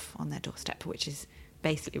that stuff on their doorstep, which is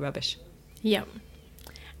basically rubbish. Yep.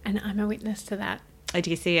 And I'm a witness to that. Oh, do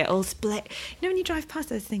you see it all split? You know, when you drive past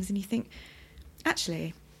those things and you think,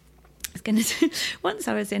 actually, I was going to... Once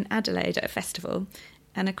I was in Adelaide at a festival,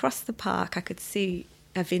 and across the park I could see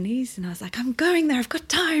a Vinnie's, and I was like, I'm going there, I've got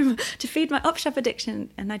time to feed my op shop addiction.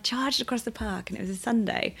 And I charged across the park, and it was a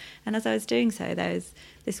Sunday. And as I was doing so, there was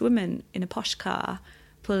this woman in a posh car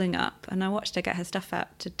pulling up, and I watched her get her stuff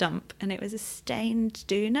out to dump, and it was a stained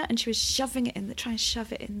doona, and she was shoving it in trying to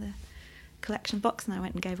shove it in the collection box, and I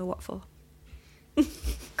went and gave her what for.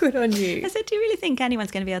 Good on you. I said, do you really think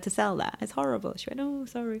anyone's going to be able to sell that? It's horrible. She went, oh,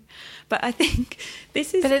 sorry. But I think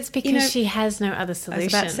this is... But it's because she has no other solution. I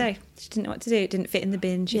was about to say, she didn't know what to do. It didn't fit in the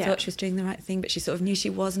bin. She thought she was doing the right thing, but she sort of knew she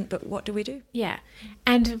wasn't. But what do we do? Yeah.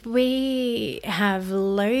 And we have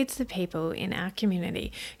loads of people in our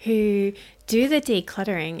community who do the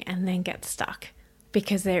decluttering and then get stuck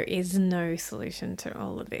because there is no solution to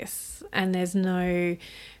all of this. And there's no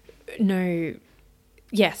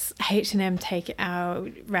yes, H&M take our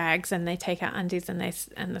rags and they take our undies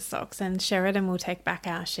and the socks, and Sheridan will take back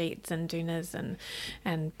our sheets and doonas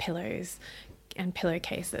and pillows and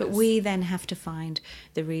pillowcases. But we then have to find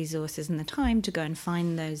the resources and the time to go and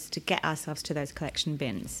find those, to get ourselves to those collection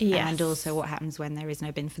bins. Yes. And also what happens when there is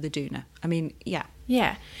no bin for the doona. I mean, yeah.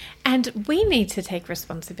 Yeah. And we need to take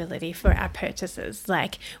responsibility for our purchases.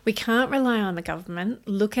 Like, we can't rely on the government.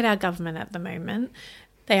 Look at our government at the moment.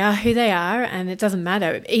 They are who they are, and it doesn't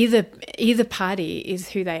matter. Either party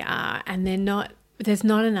is who they are, and there's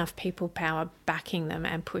not enough people power backing them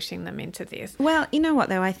and pushing them into this. Well, you know what,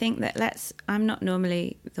 though? I think that I'm not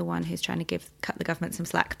normally the one who's trying to cut the government some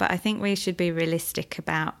slack, but I think we should be realistic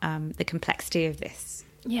about the complexity of this.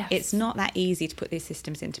 Yes. It's not that easy to put these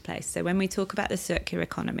systems into place. So when we talk about the circular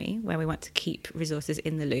economy, where we want to keep resources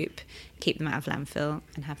in the loop, keep them out of landfill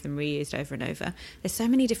and have them reused over and over, there's so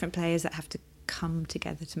many different players that have to come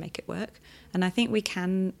together to make it work. And I think we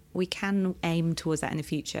can aim towards that in the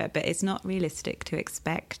future, but it's not realistic to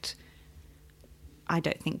expect. I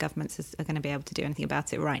don't think governments are going to be able to do anything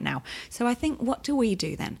about it right now. So I think, what do we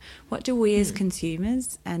do then? What do we as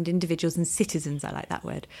consumers and individuals and citizens, I like that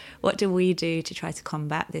word, what do we do to try to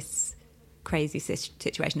combat this crazy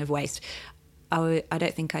situation of waste? I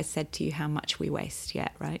don't think I said to you how much we waste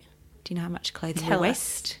yet, right? Do you know how much clothing we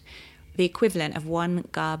waste? The equivalent of one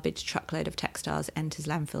garbage truckload of textiles enters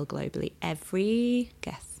landfill globally every,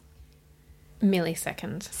 guess?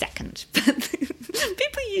 Millisecond. Second.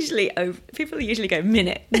 People usually go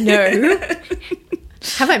minute. No.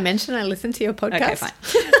 Have I mentioned I listen to your podcast? Okay,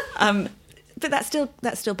 fine. But that's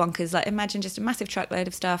still bonkers. Like, imagine just a massive truckload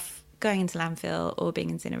of stuff going into landfill or being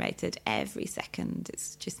incinerated every second.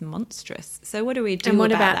 It's just monstrous. So what do we do about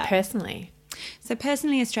that? And what about personally? So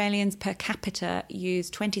personally, Australians per capita use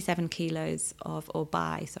 27 kilos of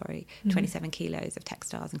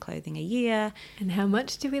textiles and clothing a year. And how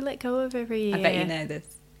much do we let go of every year? I bet you know this.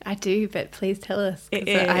 I do, but please tell us.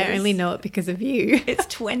 I only know it because of you. It's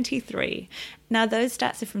 23. Now, those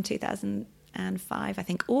stats are from 2005, I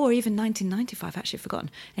think, or even 1995, actually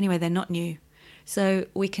forgotten. Anyway, they're not new. So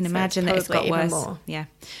we can imagine that it's got worse. More. Yeah.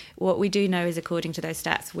 What we do know is, according to those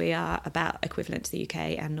stats, we are about equivalent to the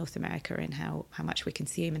UK and North America in how much we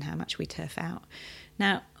consume and how much we turf out.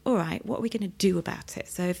 Now, all right, what are we going to do about it?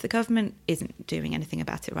 So if the government isn't doing anything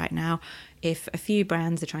about it right now, if a few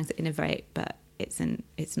brands are trying to innovate, but it's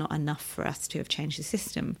not enough for us to have changed the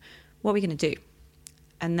system, what are we going to do?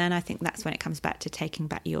 And then I think that's when it comes back to taking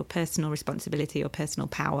back your personal responsibility, your personal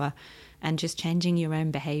power, and just changing your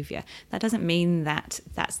own behaviour. That doesn't mean that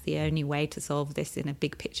that's the only way to solve this in a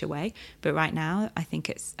big picture way, but right now I think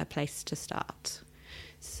it's a place to start.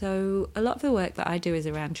 So a lot of the work that I do is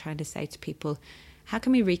around trying to say to people, how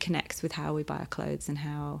can we reconnect with how we buy our clothes and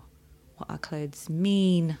what our clothes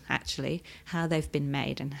mean, actually, how they've been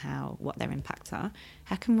made and what their impacts are?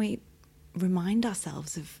 How can we remind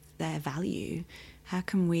ourselves of their value? How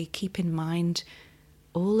can we keep in mind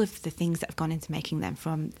all of the things that have gone into making them,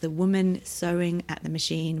 from the woman sewing at the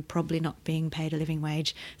machine, probably not being paid a living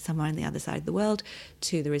wage somewhere on the other side of the world,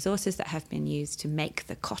 to the resources that have been used to make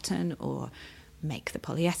the cotton or make the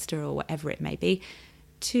polyester or whatever it may be,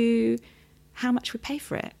 to how much we pay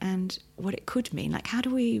for it and what it could mean. Like, how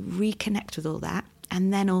do we reconnect with all that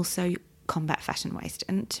and then also combat fashion waste?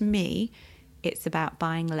 And to me, it's about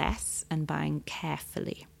buying less and buying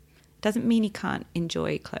carefully. Doesn't mean you can't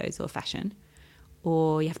enjoy clothes or fashion,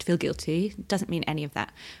 or you have to feel guilty. It doesn't mean any of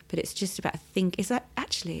that. But it's just about it's like,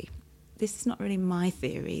 actually, this is not really my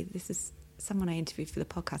theory. This is someone I interviewed for the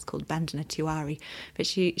podcast called Bandana Tiwari. But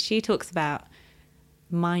she talks about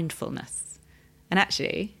mindfulness. And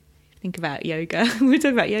actually, think about yoga. We were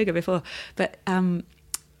talking about yoga before. But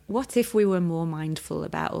what if we were more mindful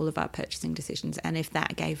about all of our purchasing decisions, and if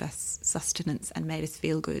that gave us sustenance and made us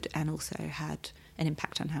feel good and also had an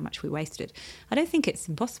impact on how much we wasted? I don't think it's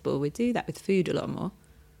impossible. We do that with food a lot more.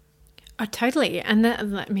 Oh, totally. And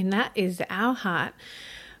that is our heart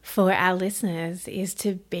for our listeners, is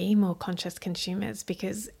to be more conscious consumers,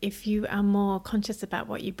 because if you are more conscious about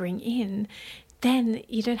what you bring in, then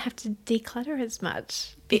you don't have to declutter as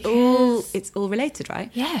much. It's all related, right?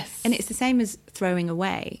 Yes. And it's the same as throwing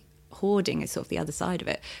away. Hoarding is sort of the other side of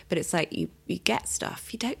it. But it's like you get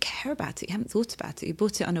stuff, you don't care about it, you haven't thought about it. You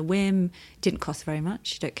bought it on a whim, it didn't cost very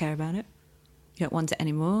much, you don't care about it. You don't want it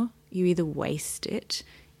anymore. You either waste it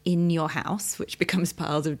in your house, which becomes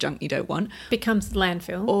piles of junk you don't want. Becomes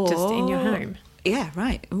landfill just in your home. Yeah,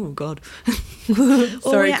 right. Oh, God. Sorry,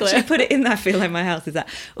 or we actually Claire. put it in that. I feel like my house is that.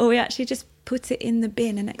 Or we actually just put it in the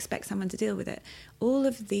bin and expect someone to deal with it. All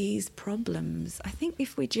of these problems, I think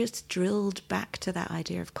if we just drilled back to that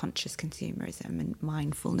idea of conscious consumerism and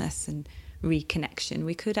mindfulness and reconnection,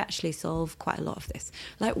 we could actually solve quite a lot of this.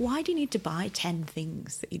 Like, why do you need to buy 10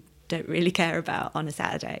 things that you don't really care about on a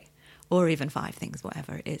Saturday? Or even 5 things,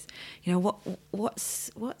 whatever it is. You know,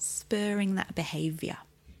 what's spurring that behaviour?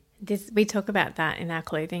 We talk about that in our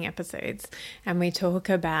clothing episodes, and we talk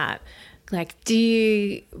about, like,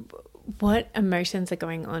 what emotions are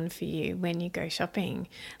going on for you when you go shopping?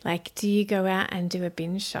 Like, do you go out and do a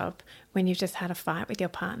binge shop when you've just had a fight with your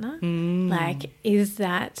partner? Like,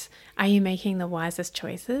 are you making the wisest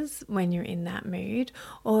choices when you're in that mood?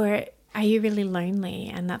 Or are you really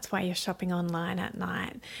lonely and that's why you're shopping online at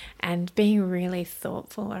night? And being really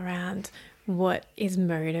thoughtful around what is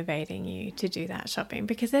motivating you to do that shopping,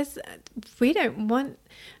 because if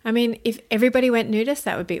everybody went nudist,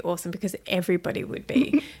 that would be awesome, because everybody would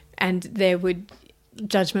be and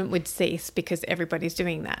judgment would cease because everybody's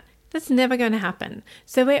doing that. That's never going to happen.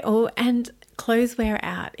 So and clothes wear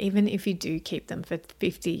out, even if you do keep them for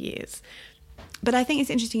 50 years. But I think it's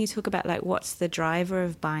interesting you talk about, like, what's the driver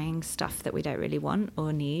of buying stuff that we don't really want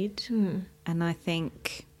or need. And I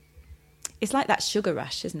think it's like that sugar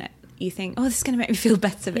rush, isn't it? You think, this is going to make me feel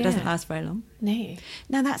better, but it doesn't last very long. No.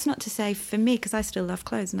 Now, that's not to say, for me, because I still love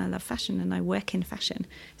clothes and I love fashion and I work in fashion,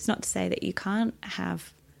 it's not to say that you can't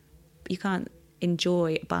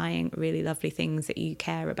enjoy buying really lovely things that you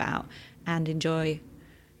care about and enjoy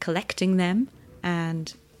collecting them.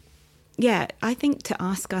 And yeah, I think to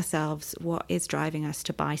ask ourselves what is driving us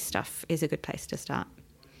to buy stuff is a good place to start.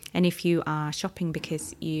 And if you are shopping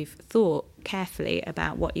because you've thought carefully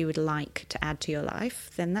about what you would like to add to your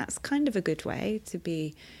life, then that's kind of a good way to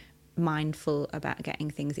be mindful about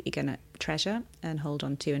getting things that you're going to treasure and hold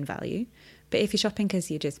on to and value. But if you're shopping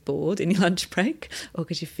because you're just bored in your lunch break, or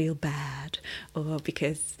because you feel bad, or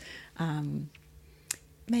because maybe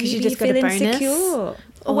you just feel got a bonus, insecure.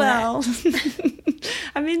 Well,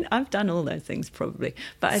 I mean, I've done all those things probably,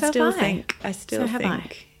 but I still think.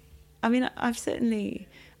 I mean, I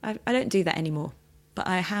don't do that anymore, but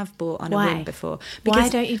I have bought on a whim before. Why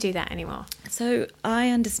don't you do that anymore? So I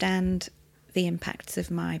understand the impacts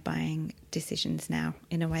of my buying decisions now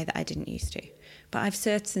in a way that I didn't used to. But I've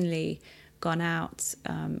certainly gone out,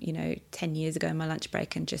 10 years ago in my lunch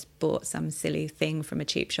break and just bought some silly thing from a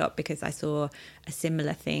cheap shop because I saw a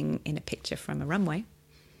similar thing in a picture from a runway.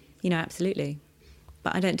 Absolutely.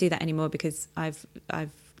 But I don't do that anymore because I've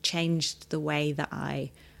changed the way that I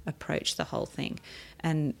approach the whole thing.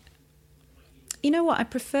 And you know what? I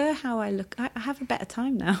prefer how I look. I have a better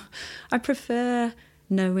time now. I prefer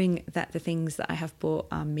knowing that the things that I have bought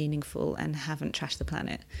are meaningful and haven't trashed the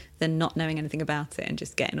planet than not knowing anything about it and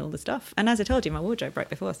just getting all the stuff. And as I told you, my wardrobe broke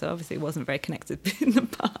before, so obviously it wasn't very connected in the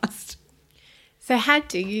past. So how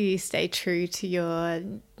do you stay true to your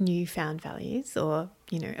newfound values or,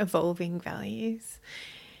 evolving values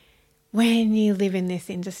when you live in this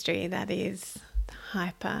industry that is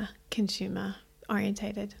hyper consumer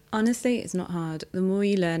orientated? Honestly, it's not hard. The more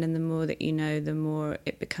you learn and the more that you know, the more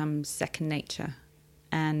it becomes second nature.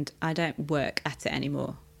 And I don't work at it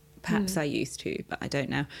anymore. Perhaps I used to, but I don't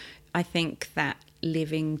now. I think that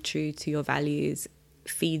living true to your values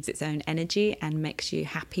feeds its own energy and makes you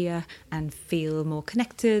happier and feel more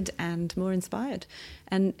connected and more inspired.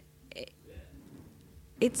 And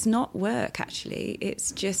it's not work, actually.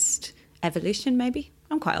 It's just evolution, maybe.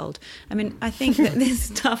 I'm quite old. I mean, I think that this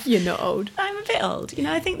stuff... You're not old. I'm a bit old. You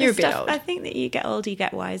know, I think this You're a bit stuff... old. I think that you get older, you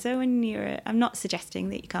get wiser when you're... I'm not suggesting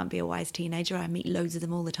that you can't be a wise teenager. I meet loads of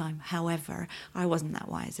them all the time. However, I wasn't that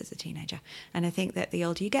wise as a teenager. And I think that the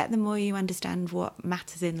older you get, the more you understand what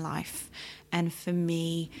matters in life. And for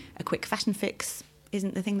me, a quick fashion fix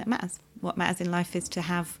isn't the thing that matters. What matters in life is to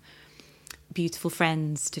have beautiful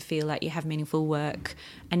friends, to feel like you have meaningful work.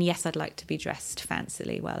 And yes, I'd like to be dressed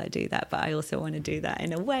fancily while I do that, but I also want to do that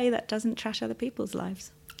in a way that doesn't trash other people's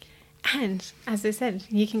lives. And as I said,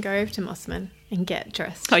 you can go over to Mossman and get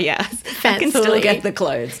dressed. Oh yeah, I can still get the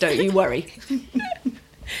clothes, don't you worry.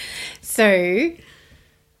 So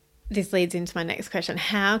this leads into my next question.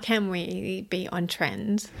 How can we be on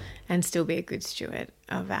trend and still be a good steward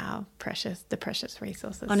of the precious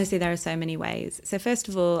resources? Honestly, there are so many ways. So first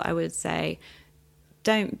of all, I would say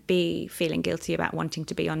don't be feeling guilty about wanting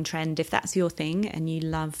to be on trend. If that's your thing and you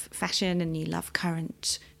love fashion and you love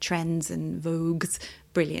current trends and vogues,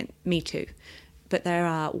 brilliant, me too. But there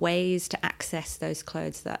are ways to access those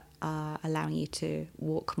clothes that are allowing you to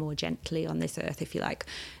walk more gently on this earth, if you like.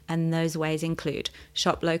 And those ways include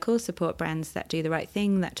shop local, support brands that do the right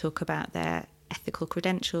thing, that talk about their ethical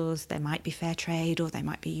credentials. They might be fair trade, or they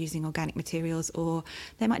might be using organic materials, or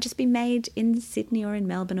they might just be made in Sydney or in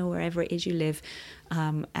Melbourne or wherever it is you live.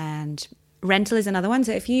 And rental is another one.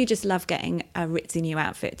 So if you just love getting a ritzy new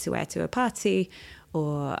outfit to wear to a party,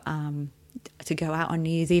 or to go out on New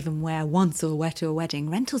Year's Eve and wear once, or wear to a wedding,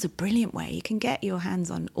 rental's a brilliant way. You can get your hands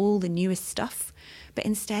on all the newest stuff, but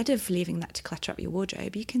instead of leaving that to clutter up your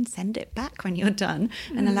wardrobe, you can send it back when you're done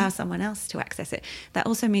and allow someone else to access it. That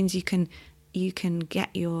also means you can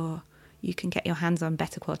get your hands on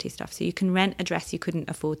better quality stuff. So you can rent a dress you couldn't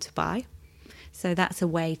afford to buy. So that's a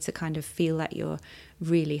way to kind of feel that you're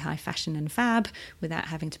really high fashion and fab without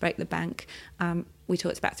having to break the bank. We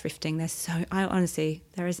talked about thrifting. Honestly,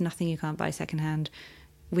 there is nothing you can't buy secondhand.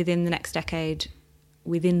 Within the next decade,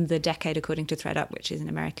 within the decade, according to ThredUp, which is an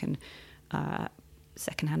American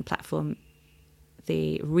secondhand platform,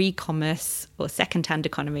 the re-commerce or secondhand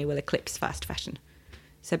economy will eclipse fast fashion.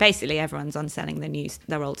 So basically, everyone's on selling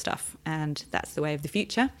their old stuff, and that's the way of the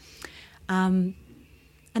future.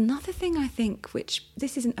 Another thing I think, which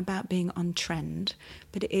this isn't about being on trend,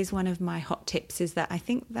 but it is one of my hot tips, is that I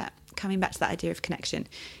think that coming back to that idea of connection,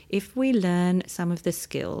 if we learn some of the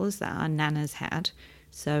skills that our nanas had,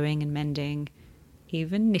 sewing and mending,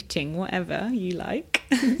 even knitting, whatever you like,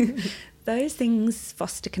 those things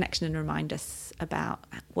foster connection and remind us about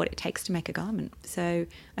what it takes to make a garment. So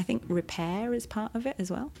I think repair is part of it as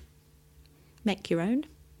well. Make your own.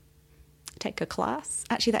 Take a class.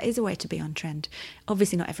 Actually, that is a way to be on trend.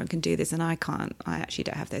 Obviously, not everyone can do this, and I can't. I actually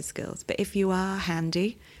don't have those skills. But if you are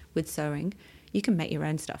handy with sewing, you can make your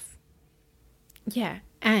own stuff. Yeah,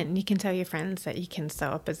 and you can tell your friends that you can sew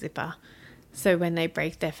up a zipper. So when they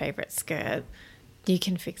break their favourite skirt, you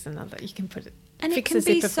can fix another. You can put it. And fix it can a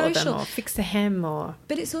zipper be social. for them, or fix a hem, or...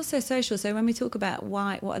 But it's also social. So when we talk about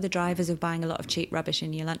what are the drivers of buying a lot of cheap rubbish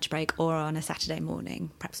in your lunch break or on a Saturday morning,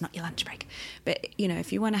 perhaps not your lunch break, but, you know,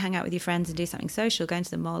 if you want to hang out with your friends and do something social, going to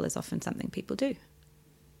the mall is often something people do.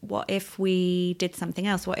 What if we did something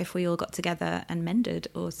else? What if we all got together and mended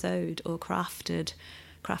or sewed or crafted?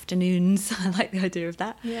 Crafternoons, I like the idea of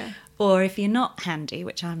that. Yeah. Or if you're not handy,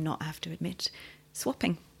 which I'm not, I have to admit,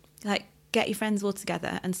 swapping. Like, get your friends all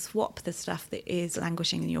together and swap the stuff that is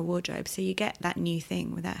languishing in your wardrobe so you get that new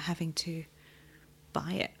thing without having to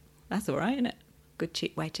buy it. That's all right, isn't it? Good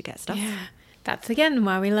cheap way to get stuff. Yeah. That's, again,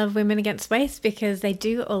 why we love Women Against Waste, because they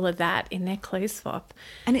do all of that in their clothes swap.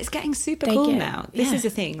 And it's getting super cool now. This is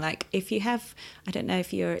the thing. Like, if you have, I don't know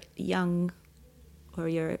if you're young or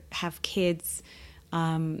you have kids,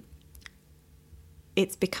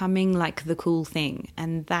 it's becoming like the cool thing,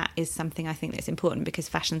 and that is something I think that's important, because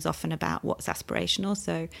fashion's often about what's aspirational.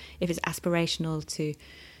 So if it's aspirational to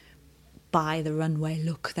buy the runway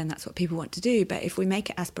look, then that's what people want to do. But if we make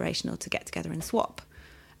it aspirational to get together and swap,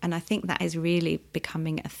 and I think that is really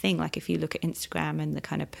becoming a thing. Like, if you look at Instagram and the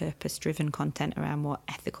kind of purpose-driven content around what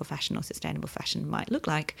ethical fashion or sustainable fashion might look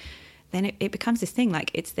like, then it becomes this thing. Like,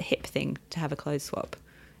 it's the hip thing to have a clothes swap.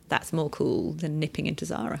 That's more cool than nipping into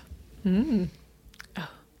Zara.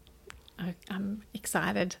 I'm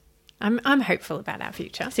excited. I'm hopeful about our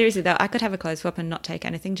future. Seriously though, I could have a clothes swap and not take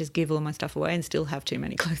anything, just give all my stuff away and still have too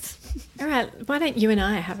many clothes. All right, why don't you and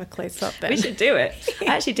I have a clothes swap then? We should do it. I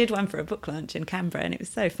actually did one for a book launch in Canberra and it was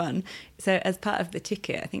so fun. So as part of the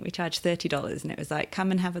ticket, I think we charged $30, and it was like,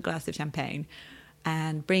 come and have a glass of champagne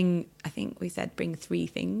and bring 3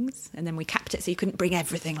 things, and then we capped it so you couldn't bring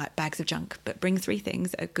everything like bags of junk, but bring 3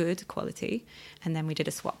 things that are good quality, and then we did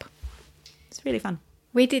a swap. It's really fun.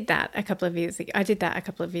 We did that a couple of years ago. I did that a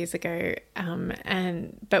couple of years ago,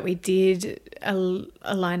 but we did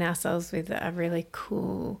align ourselves with a really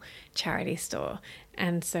cool charity store,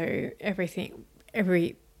 and so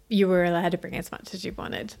you were allowed to bring as much as you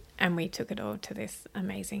wanted, and we took it all to this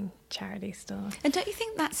amazing charity store. And don't you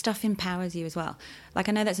think that stuff empowers you as well? Like,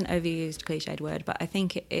 I know that's an overused, cliched word, but I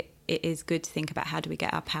think it is good to think about how do we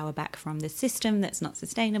get our power back from the system that's not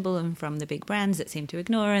sustainable and from the big brands that seem to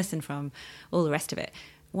ignore us and from all the rest of it.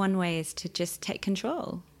 One way is to just take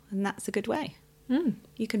control, and that's a good way.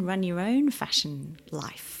 You can run your own fashion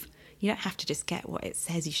life. You don't have to just get what it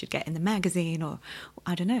says you should get in the magazine, or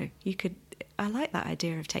I don't know. I like that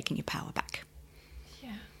idea of taking your power back.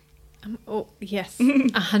 Yeah. Yes,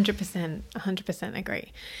 100%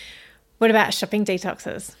 agree. What about shopping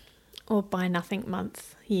detoxes or buy nothing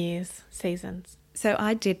months, years, seasons? So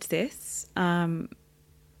I did this.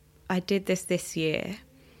 This year.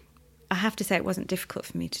 I have to say it wasn't difficult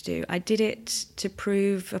for me to do. I did it to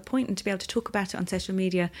prove a point and to be able to talk about it on social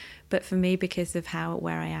media. But for me, because of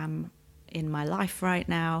where I am in my life right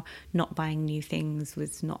now, not buying new things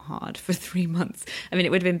was not hard for 3 months. I mean, it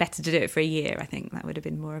would have been better to do it for a year. I think that would have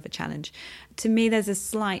been more of a challenge. To me, there's a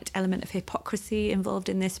slight element of hypocrisy involved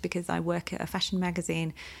in this because I work at a fashion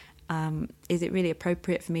magazine. Is it really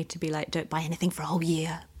appropriate for me to be like, don't buy anything for a whole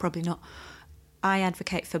year? Probably not. I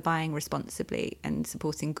advocate for buying responsibly and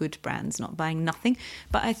supporting good brands, not buying nothing.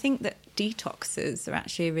 But I think that detoxes are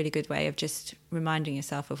actually a really good way of just reminding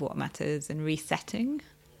yourself of what matters and resetting.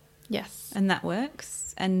 Yes. And that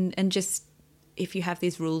works. And just if you have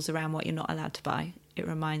these rules around what you're not allowed to buy,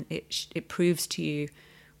 it proves to you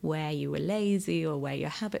where you were lazy or where your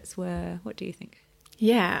habits were. What do you think?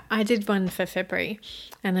 Yeah, I did one for February,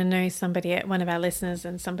 and I know one of our listeners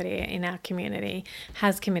and somebody in our community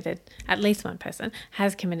has committed, at least one person,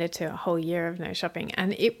 has committed to a whole year of no shopping,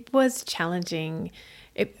 and it was challenging.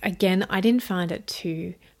 Again, I didn't find it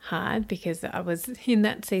too hard because I was in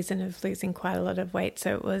that season of losing quite a lot of weight,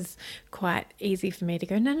 so it was quite easy for me to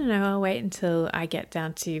go, no, I'll wait until I get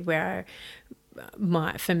down to where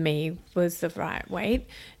for me was the right weight,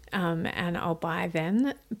 and I'll buy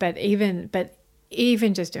then. But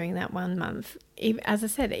even just doing that 1 month, as I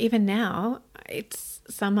said, even now, it's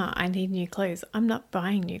summer, I need new clothes. I'm not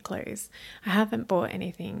buying new clothes. I haven't bought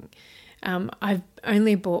anything. I've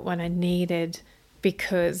only bought what I needed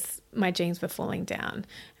because my jeans were falling down.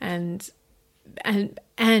 And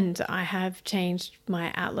I have changed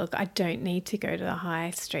my outlook. I don't need to go to the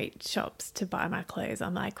high street shops to buy my clothes.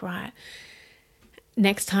 I'm like, right,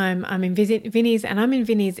 next time I'm in Vinnie's, and I'm in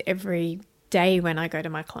Vinnie's every day when I go to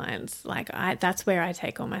my clients. That's where I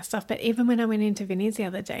take all my stuff. But even when I went into Vinnie's the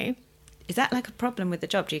other day, is that like a problem with the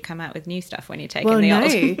job? Do you come out with new stuff when you're taking the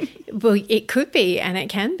old? Well, it could be and it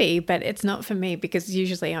can be, but it's not for me because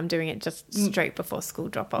usually I'm doing it just straight before school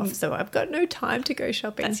drop off. So I've got no time to go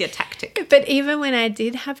shopping. That's your tactic. But even when I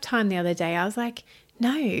did have time the other day, I was like,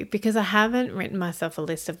 no, because I haven't written myself a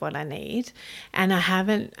list of what I need, and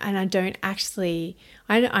I don't actually,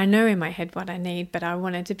 I know in my head what I need, but I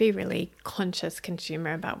wanted to be really conscious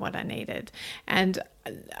consumer about what I needed. And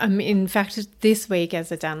in fact, this week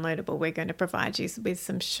as a downloadable, we're going to provide you with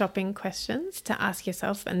some shopping questions to ask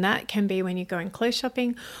yourself, and that can be when you're going clothes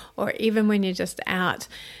shopping or even when you're just out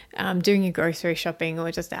doing your grocery shopping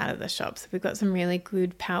or just out of the shops. We've got some really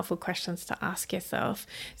good, powerful questions to ask yourself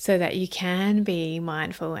so that you can be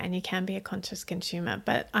mindful and you can be a conscious consumer.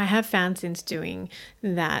 But I have found since doing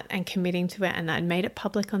that and committing to it, and I'd made it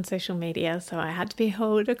public on social media, so I had to be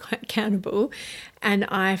held accountable, and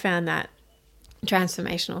I found that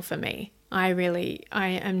transformational for me. I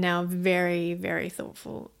am now very, very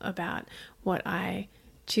thoughtful about what I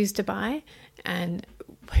choose to buy and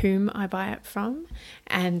whom I buy it from,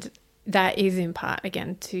 and that is in part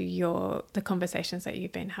again to the conversations that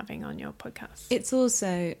you've been having on your podcast. It's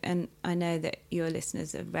also, and I know that your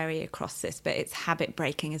listeners are very across this, but it's habit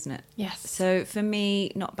breaking, isn't it? Yes. So for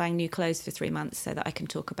me, not buying new clothes for 3 months so that I can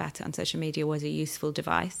talk about it on social media was a useful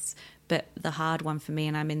device. But the hard one for me,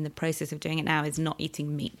 and I'm in the process of doing it now, is not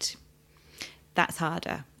eating meat. That's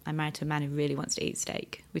harder. I'm married to a man who really wants to eat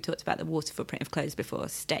steak. We talked about the water footprint of clothes before.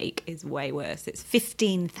 Steak is way worse. It's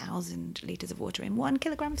 15,000 litres of water in 1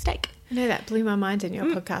 kilogram of steak. I know, that blew my mind in your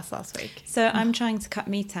podcast last week. So I'm trying to cut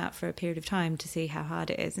meat out for a period of time to see how hard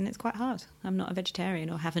it is, and it's quite hard. I'm not a vegetarian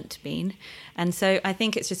or haven't been. And so I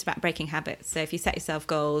think it's just about breaking habits. So if you set yourself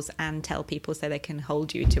goals and tell people so they can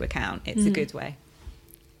hold you to account, it's a good way.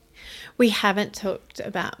 We haven't talked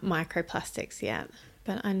about microplastics yet.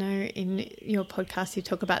 but I know in your podcast you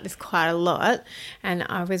talk about this quite a lot, and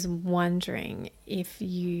I was wondering if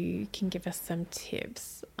you can give us some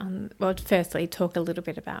tips on, well, firstly, talk a little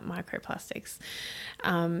bit about microplastics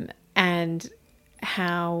and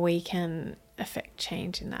how we can affect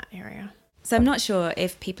change in that area. So I'm not sure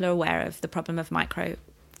if people are aware of the problem of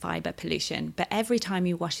microfiber pollution, but every time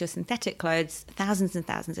you wash your synthetic clothes, thousands and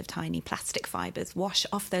thousands of tiny plastic fibers wash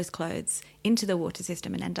off those clothes into the water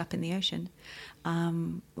system and end up in the ocean.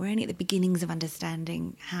 We're only at the beginnings of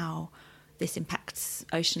understanding how this impacts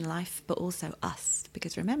ocean life, but also us.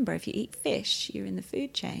 Because remember, if you eat fish, you're in the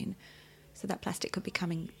food chain. So that plastic could be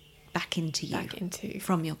coming back into you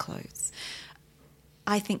from your clothes.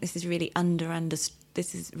 I think this is really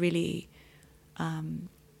this is really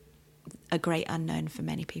a great unknown for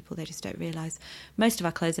many people. They just don't realise. Most of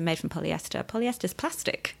our clothes are made from polyester. Polyester is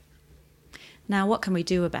plastic. Now, what can we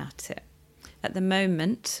do about it? At the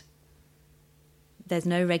moment, there's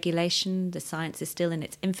no regulation. The science is still in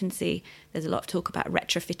its infancy. There's a lot of talk about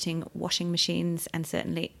retrofitting washing machines and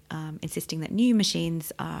certainly insisting that new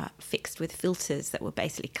machines are fixed with filters that will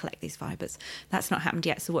basically collect these fibres. That's not happened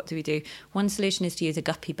yet, so what do we do? One solution is to use a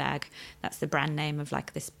guppy bag. That's the brand name of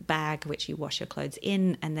like this bag which you wash your clothes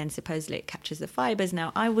in, and then supposedly it captures the fibres.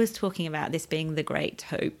 Now, I was talking about this being the great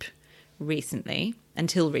hope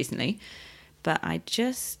until recently. But I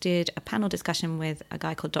just did a panel discussion with a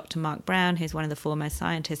guy called Dr. Mark Brown, who's one of the foremost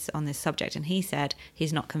scientists on this subject, and he said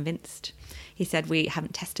he's not convinced. He said we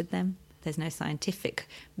haven't tested them. There's no scientific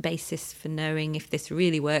basis for knowing if this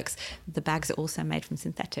really works. The bags are also made from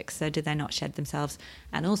synthetics, so do they not shed themselves?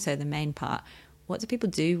 And also the main part, what do people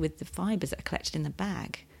do with the fibres that are collected in the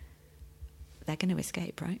bag? They're going to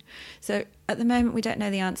escape, right? So at the moment, we don't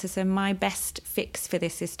know the answer. So my best fix for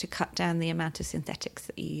this is to cut down the amount of synthetics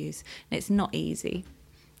that you use. And it's not easy.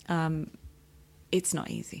 It's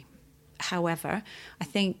not easy. However, I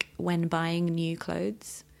think when buying new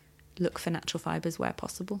clothes, look for natural fibres where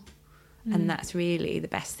possible. And that's really the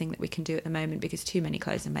best thing that we can do at the moment, because too many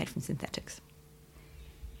clothes are made from synthetics.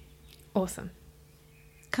 Awesome.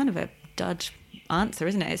 Kind of a dud answer,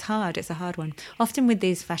 isn't it? It's hard. It's a hard one. Often with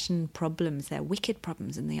these fashion problems, they're wicked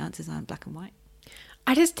problems and the answers aren't black and white.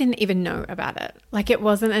 I just didn't even know about it. Like, it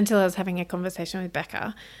wasn't until I was having a conversation with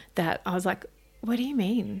Becca that I was like, what do you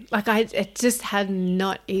mean? Like, it just had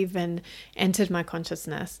not even entered my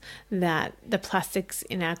consciousness that the plastics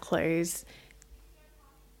in our clothes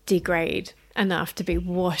degrade enough to be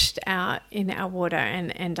washed out in our water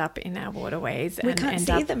and end up in our waterways. We can't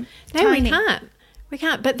see them. No, tiny. We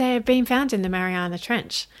can't, but they're being found in the Mariana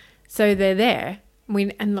Trench. So they're there.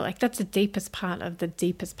 And like, that's the deepest part of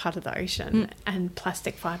the ocean, and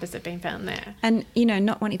plastic fibres have been found there. And,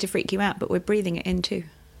 not wanting to freak you out, but we're breathing it in too.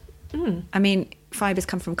 I mean, fibres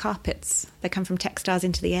come from carpets. They come from textiles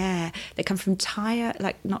into the air. They come from tyre,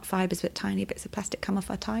 like not fibres, but tiny bits of plastic come off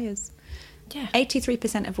our tyres. Yeah.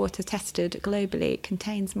 83% of water tested globally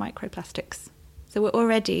contains microplastics. So we're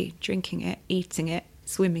already drinking it, eating it,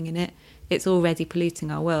 swimming in it. It's already polluting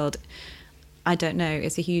our world. I don't know.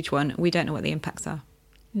 It's a huge one. We don't know what the impacts are.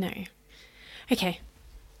 No. Okay.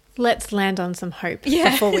 Let's land on some hope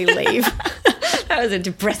before we leave. That was a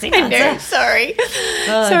depressing answer. I know. Sorry.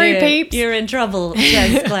 Oh, sorry, dear. peeps. You're in trouble,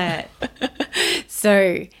 says Claire.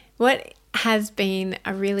 So, what has been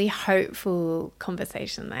a really hopeful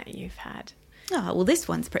conversation that you've had? Oh, well, this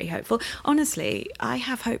one's pretty hopeful. Honestly, I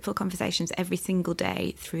have hopeful conversations every single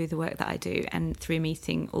day through the work that I do and through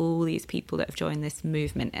meeting all these people that have joined this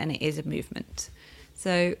movement, and it is a movement.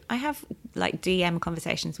 So I have like DM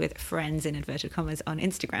conversations with friends, in inverted commas, on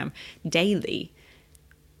Instagram daily,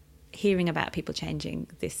 hearing about people changing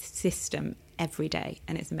this system every day,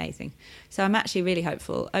 and it's amazing. So I'm actually really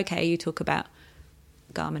hopeful. Okay, you talk about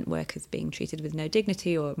garment workers being treated with no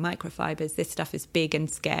dignity or microfibers. This stuff is big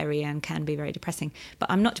and scary and can be very depressing.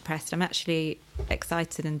 But I'm not depressed. I'm actually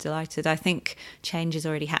excited and delighted. I think change is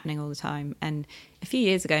already happening all the time. And a few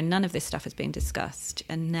years ago, none of this stuff has been discussed.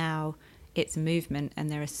 And now it's a movement, and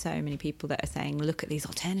there are so many people that are saying, look at these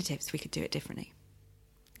alternatives. We could do it differently.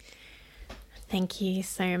 Thank you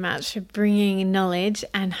so much for bringing knowledge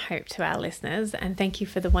and hope to our listeners. And thank you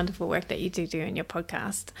for the wonderful work that you do in your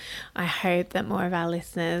podcast. I hope that more of our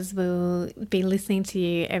listeners will be listening to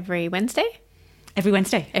you every Wednesday. Every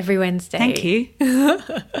Wednesday. Every Wednesday. Thank you.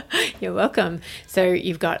 You're welcome. So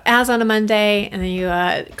you've got ours on a Monday, and then you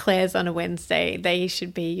got Claire's on a Wednesday. They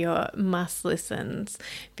should be your must listens,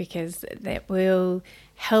 because that will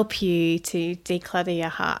help you to declutter your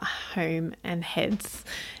heart, home and heads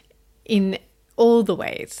in all the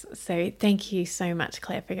ways. So thank you so much,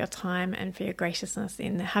 Claire, for your time and for your graciousness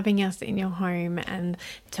in having us in your home and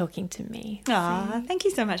talking to me. Aw, thank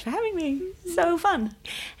you so much for having me. So fun.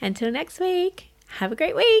 Until next week, have a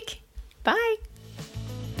great week. Bye.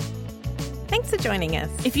 Thanks for joining us.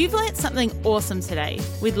 If you've learnt something awesome today,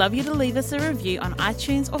 we'd love you to leave us a review on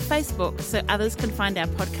iTunes or Facebook so others can find our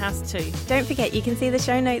podcast too. Don't forget you can see the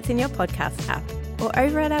show notes in your podcast app or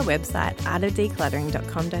over at our website,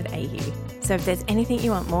 artofdecluttering.com.au. So if there's anything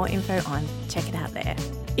you want more info on, check it out there.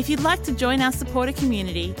 If you'd like to join our supporter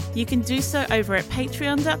community, you can do so over at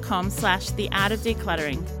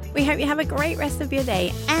patreon.com/theartofdecluttering. We hope you have a great rest of your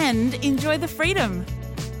day And enjoy the freedom.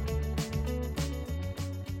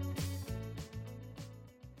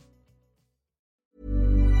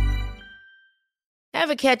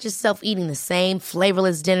 Ever catch yourself eating the same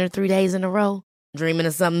flavorless dinner 3 days in a row? Dreaming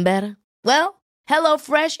of something better? Well,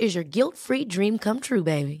 HelloFresh is your guilt-free dream come true,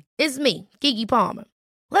 baby. It's me, Keke Palmer.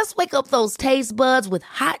 Let's wake up those taste buds with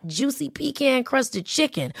hot, juicy pecan-crusted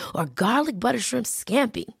chicken or garlic butter shrimp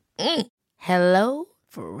scampi. Hello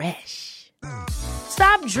Fresh.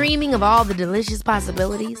 Stop dreaming of all the delicious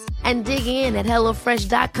possibilities and dig in at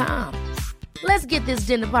HelloFresh.com. Let's get this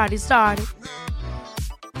dinner party started.